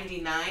of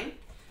 99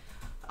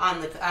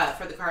 on the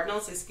for the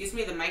Cardinals.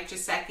 The Mike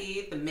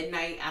Gesicki, the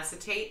Midnight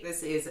Acetate.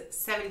 This is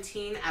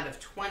 17 out of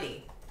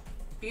 20.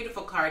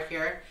 Beautiful card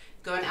here,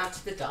 going out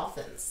to the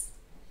Dolphins.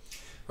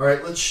 All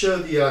right, let's show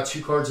the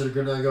 2 cards that are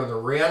going to go in the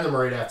random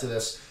right after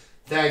this.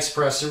 Thanks,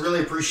 Preston.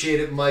 Really appreciate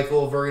it,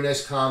 Michael. Very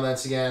nice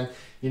comments again.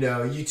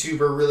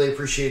 YouTuber, really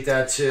appreciate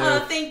that too.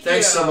 Oh, thank you.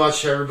 Thanks so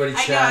much to everybody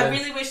chatting. I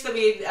really wish that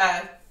we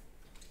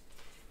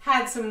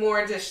had some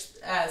more to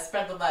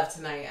spread the love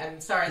tonight. I'm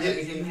sorry that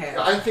we didn't have.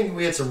 I think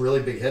we had some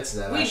really big hits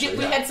in that. We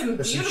had some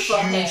beautiful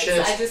hits.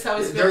 I just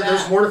always feel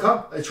there's more to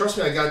come. Trust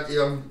me, I got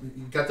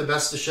the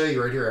best to show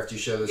you right here after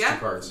you show those 2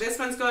 cards. This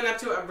one's going up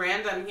to a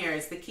random here.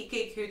 It's the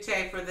Kike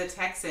Kute for the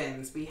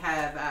Texans. We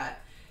have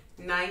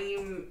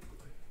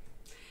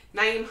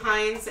Naeem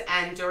Hines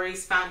and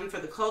Doris Fountain for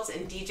the Colts,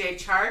 and DJ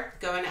Chark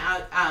going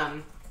out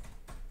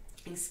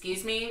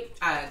excuse me,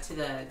 to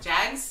the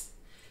Jags.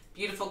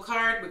 Beautiful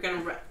card. We're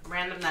going to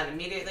random that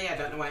immediately. I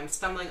don't know why I'm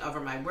stumbling over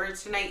my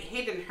words tonight.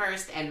 Hayden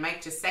Hurst and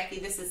Mike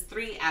Gesicki. This is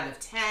 3 out of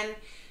 10.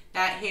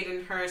 That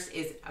Hayden Hurst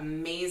is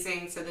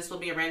amazing. So this will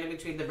be a random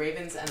between the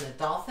Ravens and the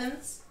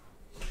Dolphins.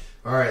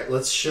 All right,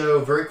 let's show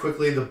very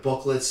quickly the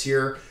booklets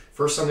here.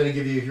 First, I'm going to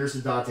give you, here's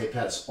the Dante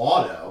Pettis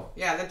auto.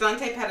 Yeah, the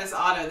Dante Pettis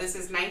auto. This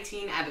is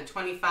 19 out of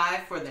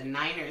 25 for the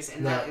Niners,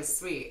 and now, that is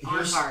sweet.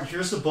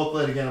 Here's the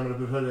booklet again. I'm going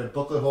to put a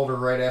booklet holder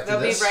right after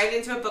this. They'll be right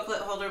into a booklet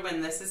holder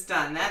when this is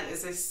done. That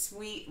is a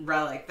sweet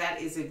relic. That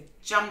is a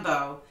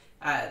jumbo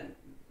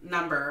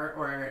number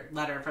or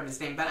letter from his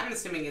name, but I'm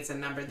assuming it's a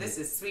number. This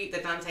is sweet.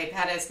 The Dante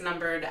Pettis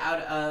numbered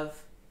out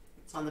of,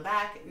 it's on the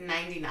back,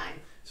 99.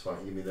 So why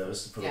don't you give me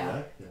those to put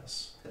away?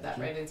 Yes. Put that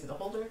right into the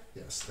holder.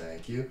 Yes,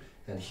 thank you.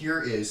 And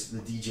here is the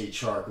DJ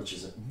Chark, which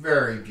is a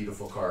very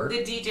beautiful card.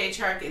 The DJ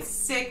Chark is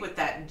sick with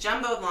that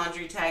jumbo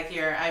laundry tag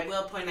here. I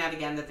will point out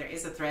again that there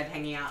is a thread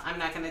hanging out. I'm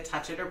not going to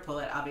touch it or pull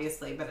it,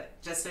 obviously,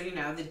 but just so you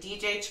know, the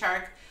DJ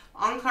Chark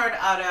on-card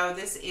auto,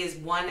 this is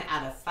 1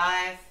 out of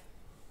 5.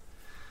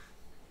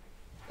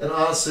 And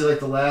honestly, like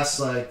the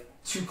last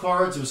 2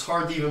 cards, it was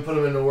hard to even put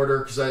them in order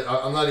because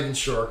I'm not even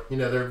sure. You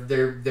know,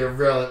 they're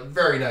very,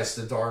 very nice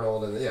to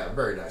Darnold, and yeah,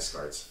 very nice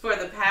cards. For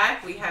the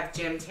pack, we have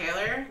Jim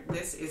Taylor.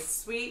 This is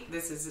sweet.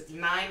 This is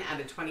 9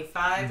 out of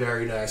 25.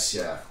 Very nice,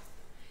 yeah.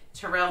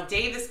 Terrell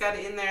Davis got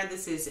in there.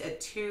 This is a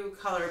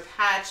 2-color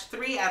patch,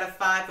 3 out of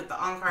 5 with the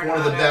on-card One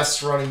of the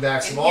best running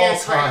backs of all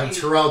time.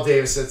 Terrell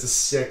Davis, that's a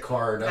sick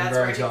card. I'm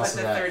very jealous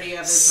of that. That's where he put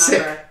the 30 of his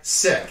number.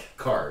 Sick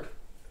card.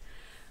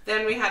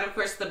 Then we had, of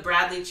course, the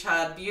Bradley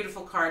Chubb.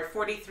 Beautiful card.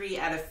 43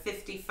 out of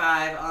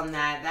 55 on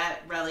that. That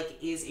relic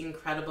is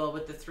incredible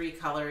with the 3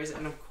 colors.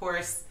 And, of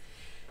course,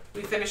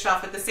 we finish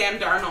off with the Sam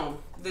Darnold.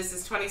 This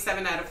is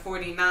 27 out of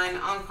 49.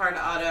 On-card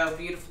auto.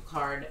 Beautiful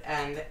card.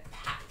 And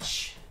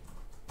patch.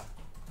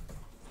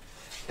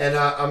 And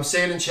I'm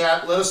saying in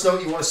chat, let us know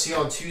what you want to see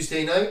on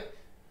Tuesday night.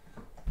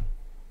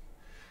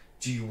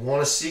 Do you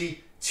want to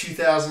see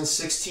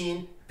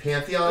 2016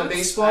 Pantheon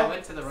baseball? I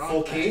went to the wrong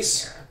full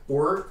case? Here.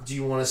 Or do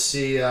you want to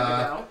see,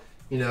 or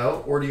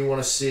do you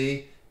want to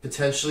see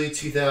potentially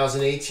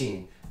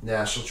 2018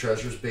 National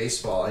Treasures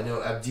Baseball? I know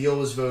Abdil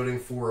was voting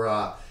for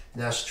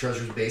National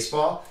Treasures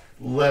Baseball.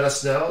 Let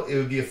us know. It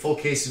would be a full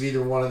case of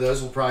either one of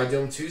those. We'll probably do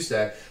them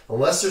Tuesday.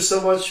 Unless there's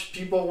so much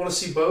people want to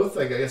see both,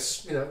 I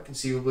guess,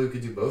 conceivably we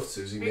could do both,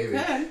 Susie,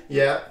 maybe.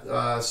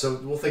 Yeah,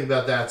 so we'll think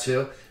about that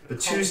too. But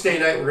Tuesday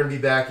night, we're going to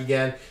be back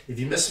again. If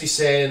you miss me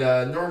saying,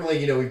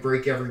 normally, we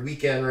break every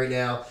weekend right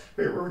now.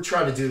 We're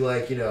trying to do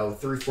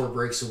 3-4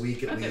 breaks a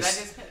week at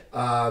least.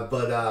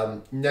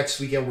 But next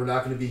weekend, we're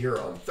not going to be here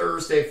on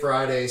Thursday,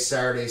 Friday,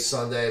 Saturday,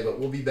 Sunday, but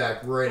we'll be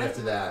back right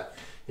after that,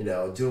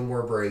 doing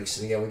more breaks.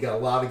 And again, we got a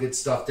lot of good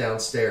stuff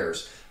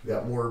downstairs. We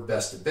got more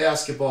Best of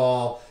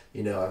Basketball.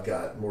 I've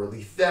got more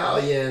Leaf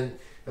Valiant.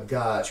 I've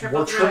got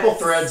more Triple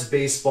Threads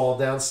baseball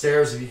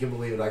downstairs, if you can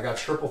believe it. I got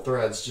Triple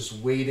Threads just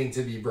waiting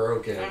to be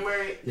broken. And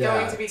we're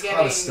going to be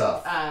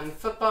getting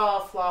Football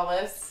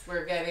Flawless.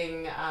 We're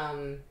getting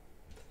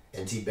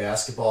NT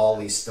Basketball, at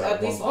least one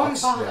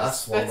box.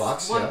 Yes, one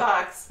box. One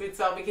box. It's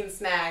all we can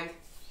snag.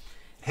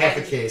 Half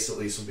a case at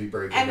least will be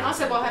breaking. And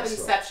also we'll have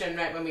Inception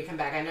right when we come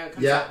back. I know it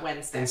comes out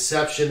Wednesday.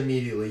 Inception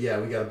immediately. Yeah,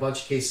 we got a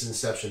bunch of cases of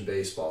Inception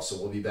baseball, so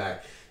we'll be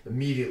back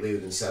immediately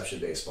with Inception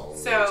baseball.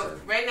 So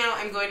right now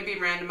I'm going to be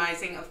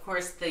randomizing, of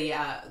course, the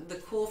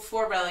cool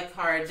 4 relic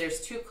card.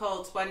 There's 2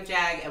 Colts, 1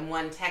 Jag, and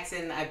 1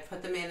 Texan. I've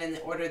put them in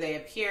the order they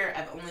appear.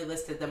 I've only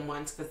listed them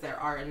once because there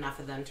are enough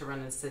of them to run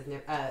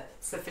a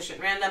sufficient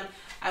random.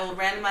 I will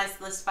randomize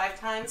the list 5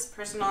 times.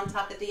 Person on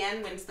top at the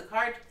end wins the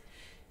card.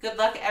 Good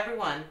luck,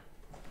 everyone.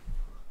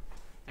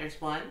 There's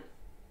 1,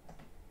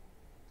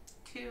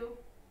 2,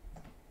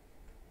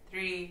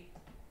 3,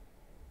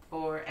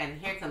 4, and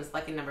here comes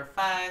lucky number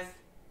 5.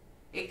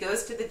 It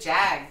goes to the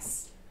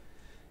Jags.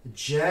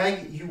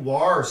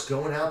 Jaguars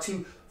going out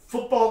to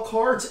Football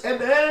Cards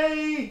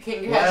MA.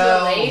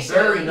 Congratulations.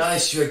 Well, very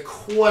nice. You had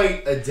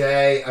quite a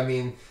day. I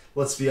mean,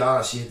 let's be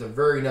honest. You had the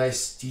very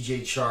nice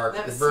DJ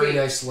Chark, the very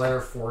nice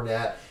Leonard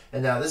Fournette,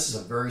 and now this is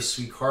a very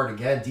sweet card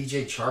again.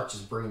 DJ Chark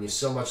just bringing you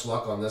so much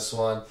luck on this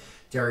one.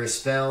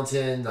 Darius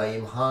Fountain,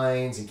 Naeem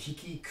Hines, and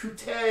Kiki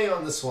Kute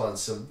on this one.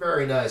 So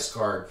very nice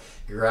card.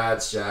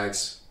 Congrats,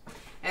 Jags.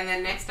 And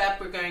then next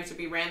up, we're going to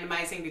be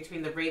randomizing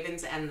between the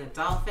Ravens and the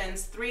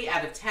Dolphins. 3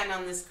 out of 10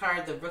 on this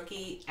card, the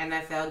rookie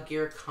NFL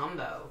gear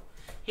combo.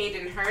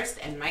 Hayden Hurst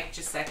and Mike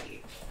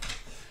Gesicki.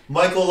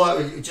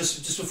 Michael,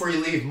 just before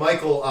you leave,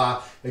 Michael,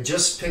 I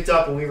just picked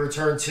up when we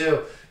returned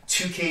to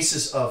 2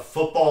 cases of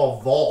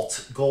Football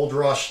Vault Gold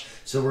Rush.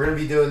 So we're going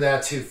to be doing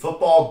that too.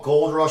 Football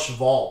Gold Rush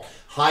Vault.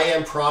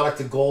 High-end product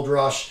of Gold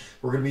Rush.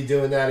 We're going to be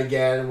doing that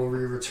again when we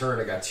return.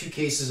 I got 2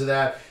 cases of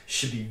that.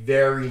 Should be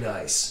very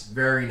nice.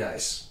 Very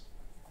nice.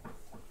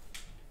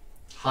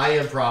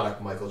 High-end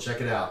product, Michael. Check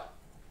it out.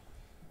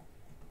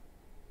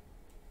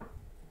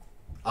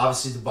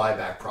 Obviously, the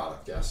buyback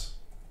product, yes.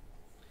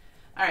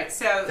 All right,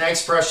 so...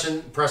 Thanks,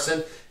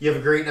 Preston. You have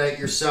a great night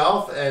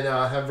yourself, and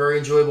have a very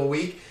enjoyable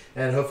week,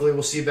 and hopefully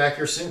we'll see you back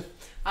here soon.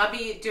 I'll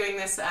be doing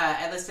this.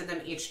 I listed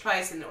them each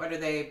twice in the order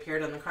they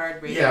appeared on the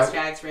card. Ravens,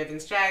 Jags,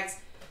 Ravens, Jags.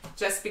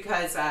 Just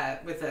because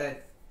with a...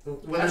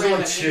 When there's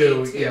only two,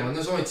 when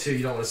there's only two,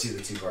 you don't want to see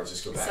the two cards.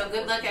 Just go back. So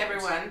good luck,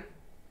 everyone.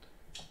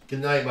 Good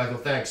night, Michael.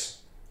 Thanks.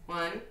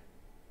 1,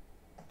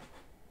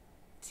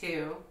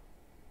 2,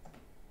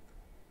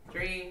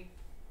 3,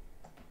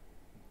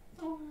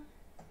 4.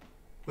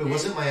 Wait,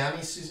 was it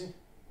Miami, Susie?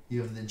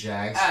 You have the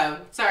Jags. Oh,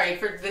 sorry.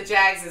 For the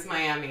Jags is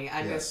Miami.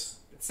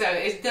 So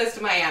it goes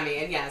to Miami,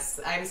 and yes,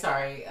 I'm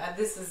sorry.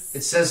 This is.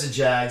 It says the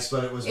Jags,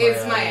 but it was Miami.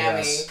 It's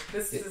Miami.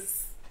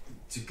 Yes.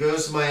 It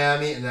goes to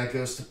Miami, and that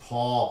goes to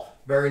Paul.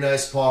 Very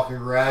nice, Paul.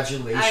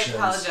 Congratulations. I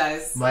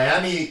apologize.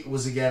 Miami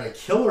was, again, a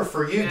killer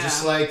for you.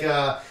 Just like,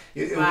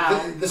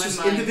 this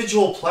was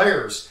individual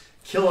players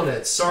killing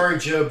it. Sorry,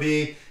 Joe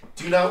B.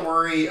 Do not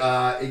worry.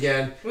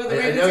 Again,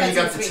 I know you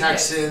got the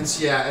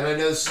Texans. Yeah, and I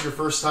know this is your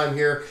first time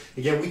here.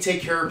 Again, we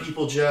take care of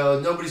people,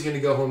 Joe. Nobody's going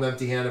to go home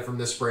empty-handed from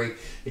this break.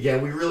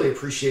 Again, we really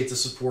appreciate the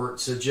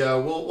support. So,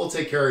 Joe, we'll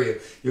take care of you.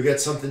 You'll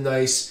get something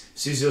nice.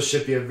 Susie will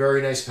ship you a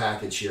very nice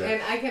package here.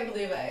 And I can't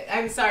believe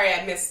I'm sorry I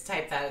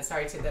mistyped that.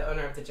 Sorry to the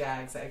owner of the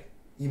Jags.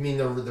 You mean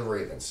the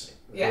Ravens?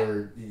 Yeah.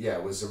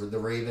 It was the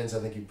Ravens. I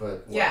think you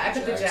put... I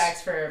put the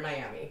Jags for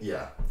Miami.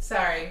 Yeah.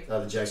 Sorry.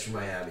 The Jags for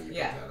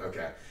Miami.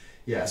 Okay.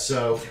 Yeah,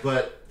 so,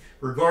 but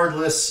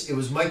regardless, it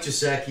was Mike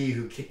Gesicki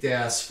who kicked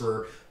ass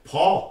for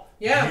Paul.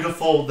 Yeah.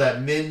 Beautiful,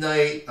 that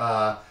midnight,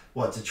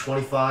 to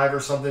 25 or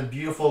something.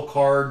 Beautiful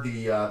card,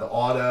 the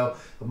auto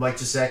of Mike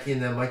Gesicki,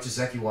 and then Mike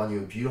Gesicki won you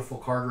a beautiful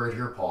card right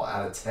here, Paul,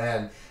 out of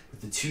 10,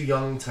 with the two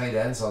young tight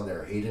ends on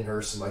there, Hayden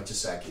Hurst and Mike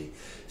Gesicki.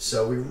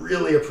 So we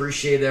really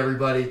appreciate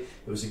everybody.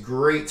 It was a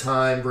great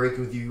time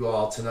breaking with you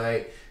all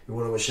tonight. We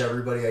want to wish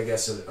everybody, I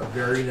guess, a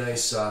very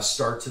nice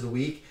start to the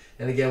week.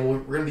 And again, we're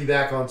going to be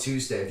back on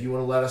Tuesday. If you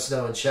want to let us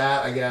know in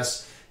chat, I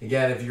guess,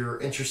 again, if you're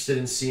interested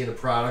in seeing a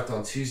product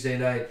on Tuesday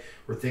night,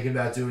 we're thinking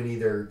about doing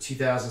either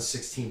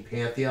 2016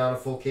 Pantheon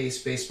full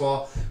case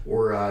baseball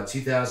or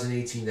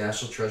 2018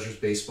 National Treasures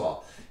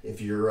baseball. If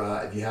you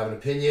have an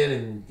opinion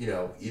and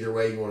either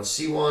way you want to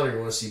see one or you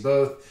want to see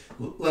both,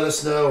 let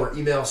us know or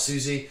email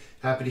Susie.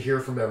 Happy to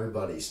hear from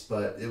everybody.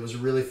 But it was a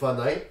really fun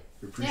night.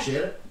 We appreciate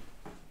it.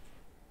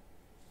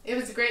 It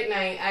was a great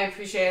night. I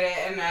appreciate it,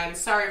 and I'm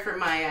sorry for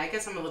I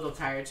guess I'm a little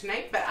tired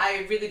tonight, but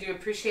I really do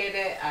appreciate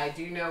it. I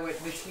do know what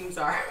the teams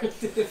are.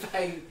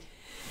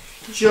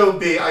 Joe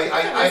B,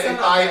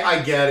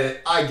 I get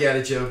it. I get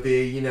it, Joe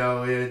B.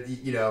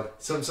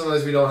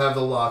 Sometimes we don't have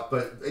the luck,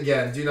 but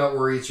again, do not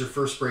worry. It's your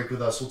first break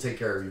with us. We'll take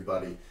care of you,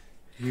 buddy.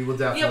 We will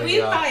definitely.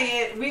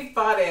 Yeah, we've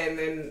bought in,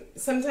 and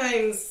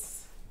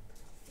sometimes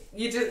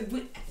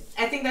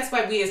I think that's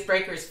why we as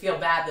breakers feel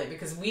badly,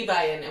 because we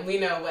buy in and we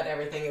know what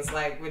everything is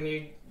like when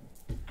you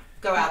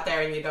go out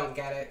there and you don't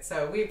get it.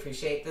 So we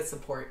appreciate the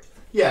support.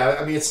 Yeah,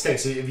 I mean, it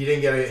stinks. If you didn't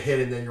get a hit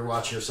and then you're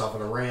watching yourself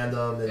on a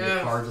random and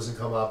the card doesn't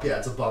come up,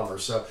 it's a bummer.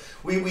 So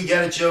we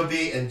get it, Joe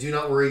B, and do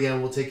not worry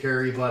again. We'll take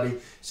care of you, buddy.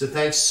 So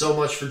thanks so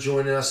much for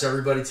joining us,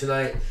 everybody,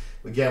 tonight.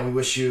 Again, we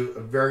wish you a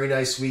very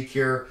nice week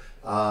here.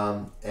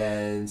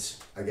 And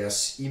I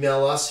guess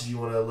email us if you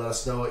want to let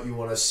us know what you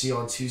want to see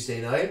on Tuesday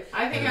night.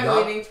 I think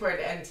I'm leaning toward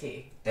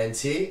NT.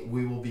 NT,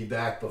 we will be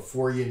back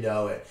before you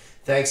know it.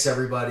 Thanks,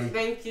 everybody.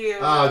 Thank you.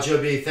 Oh,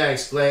 Joe B,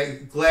 thanks.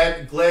 Glad you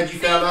found us.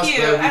 Glad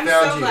we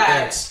found you. Glad.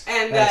 Thanks.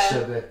 And thanks,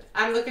 Joe B.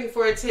 I'm looking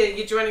forward to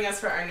you joining us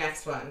for our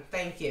next one.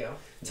 Thank you.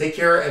 Take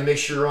care and make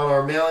sure you're on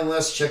our mailing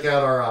list. Check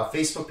out our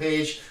Facebook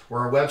page or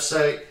our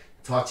website.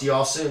 Talk to you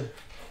all soon.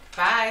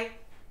 Bye.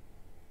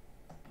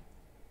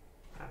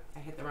 Oh, I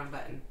hit the wrong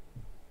button.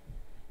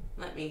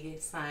 Let me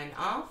sign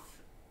off.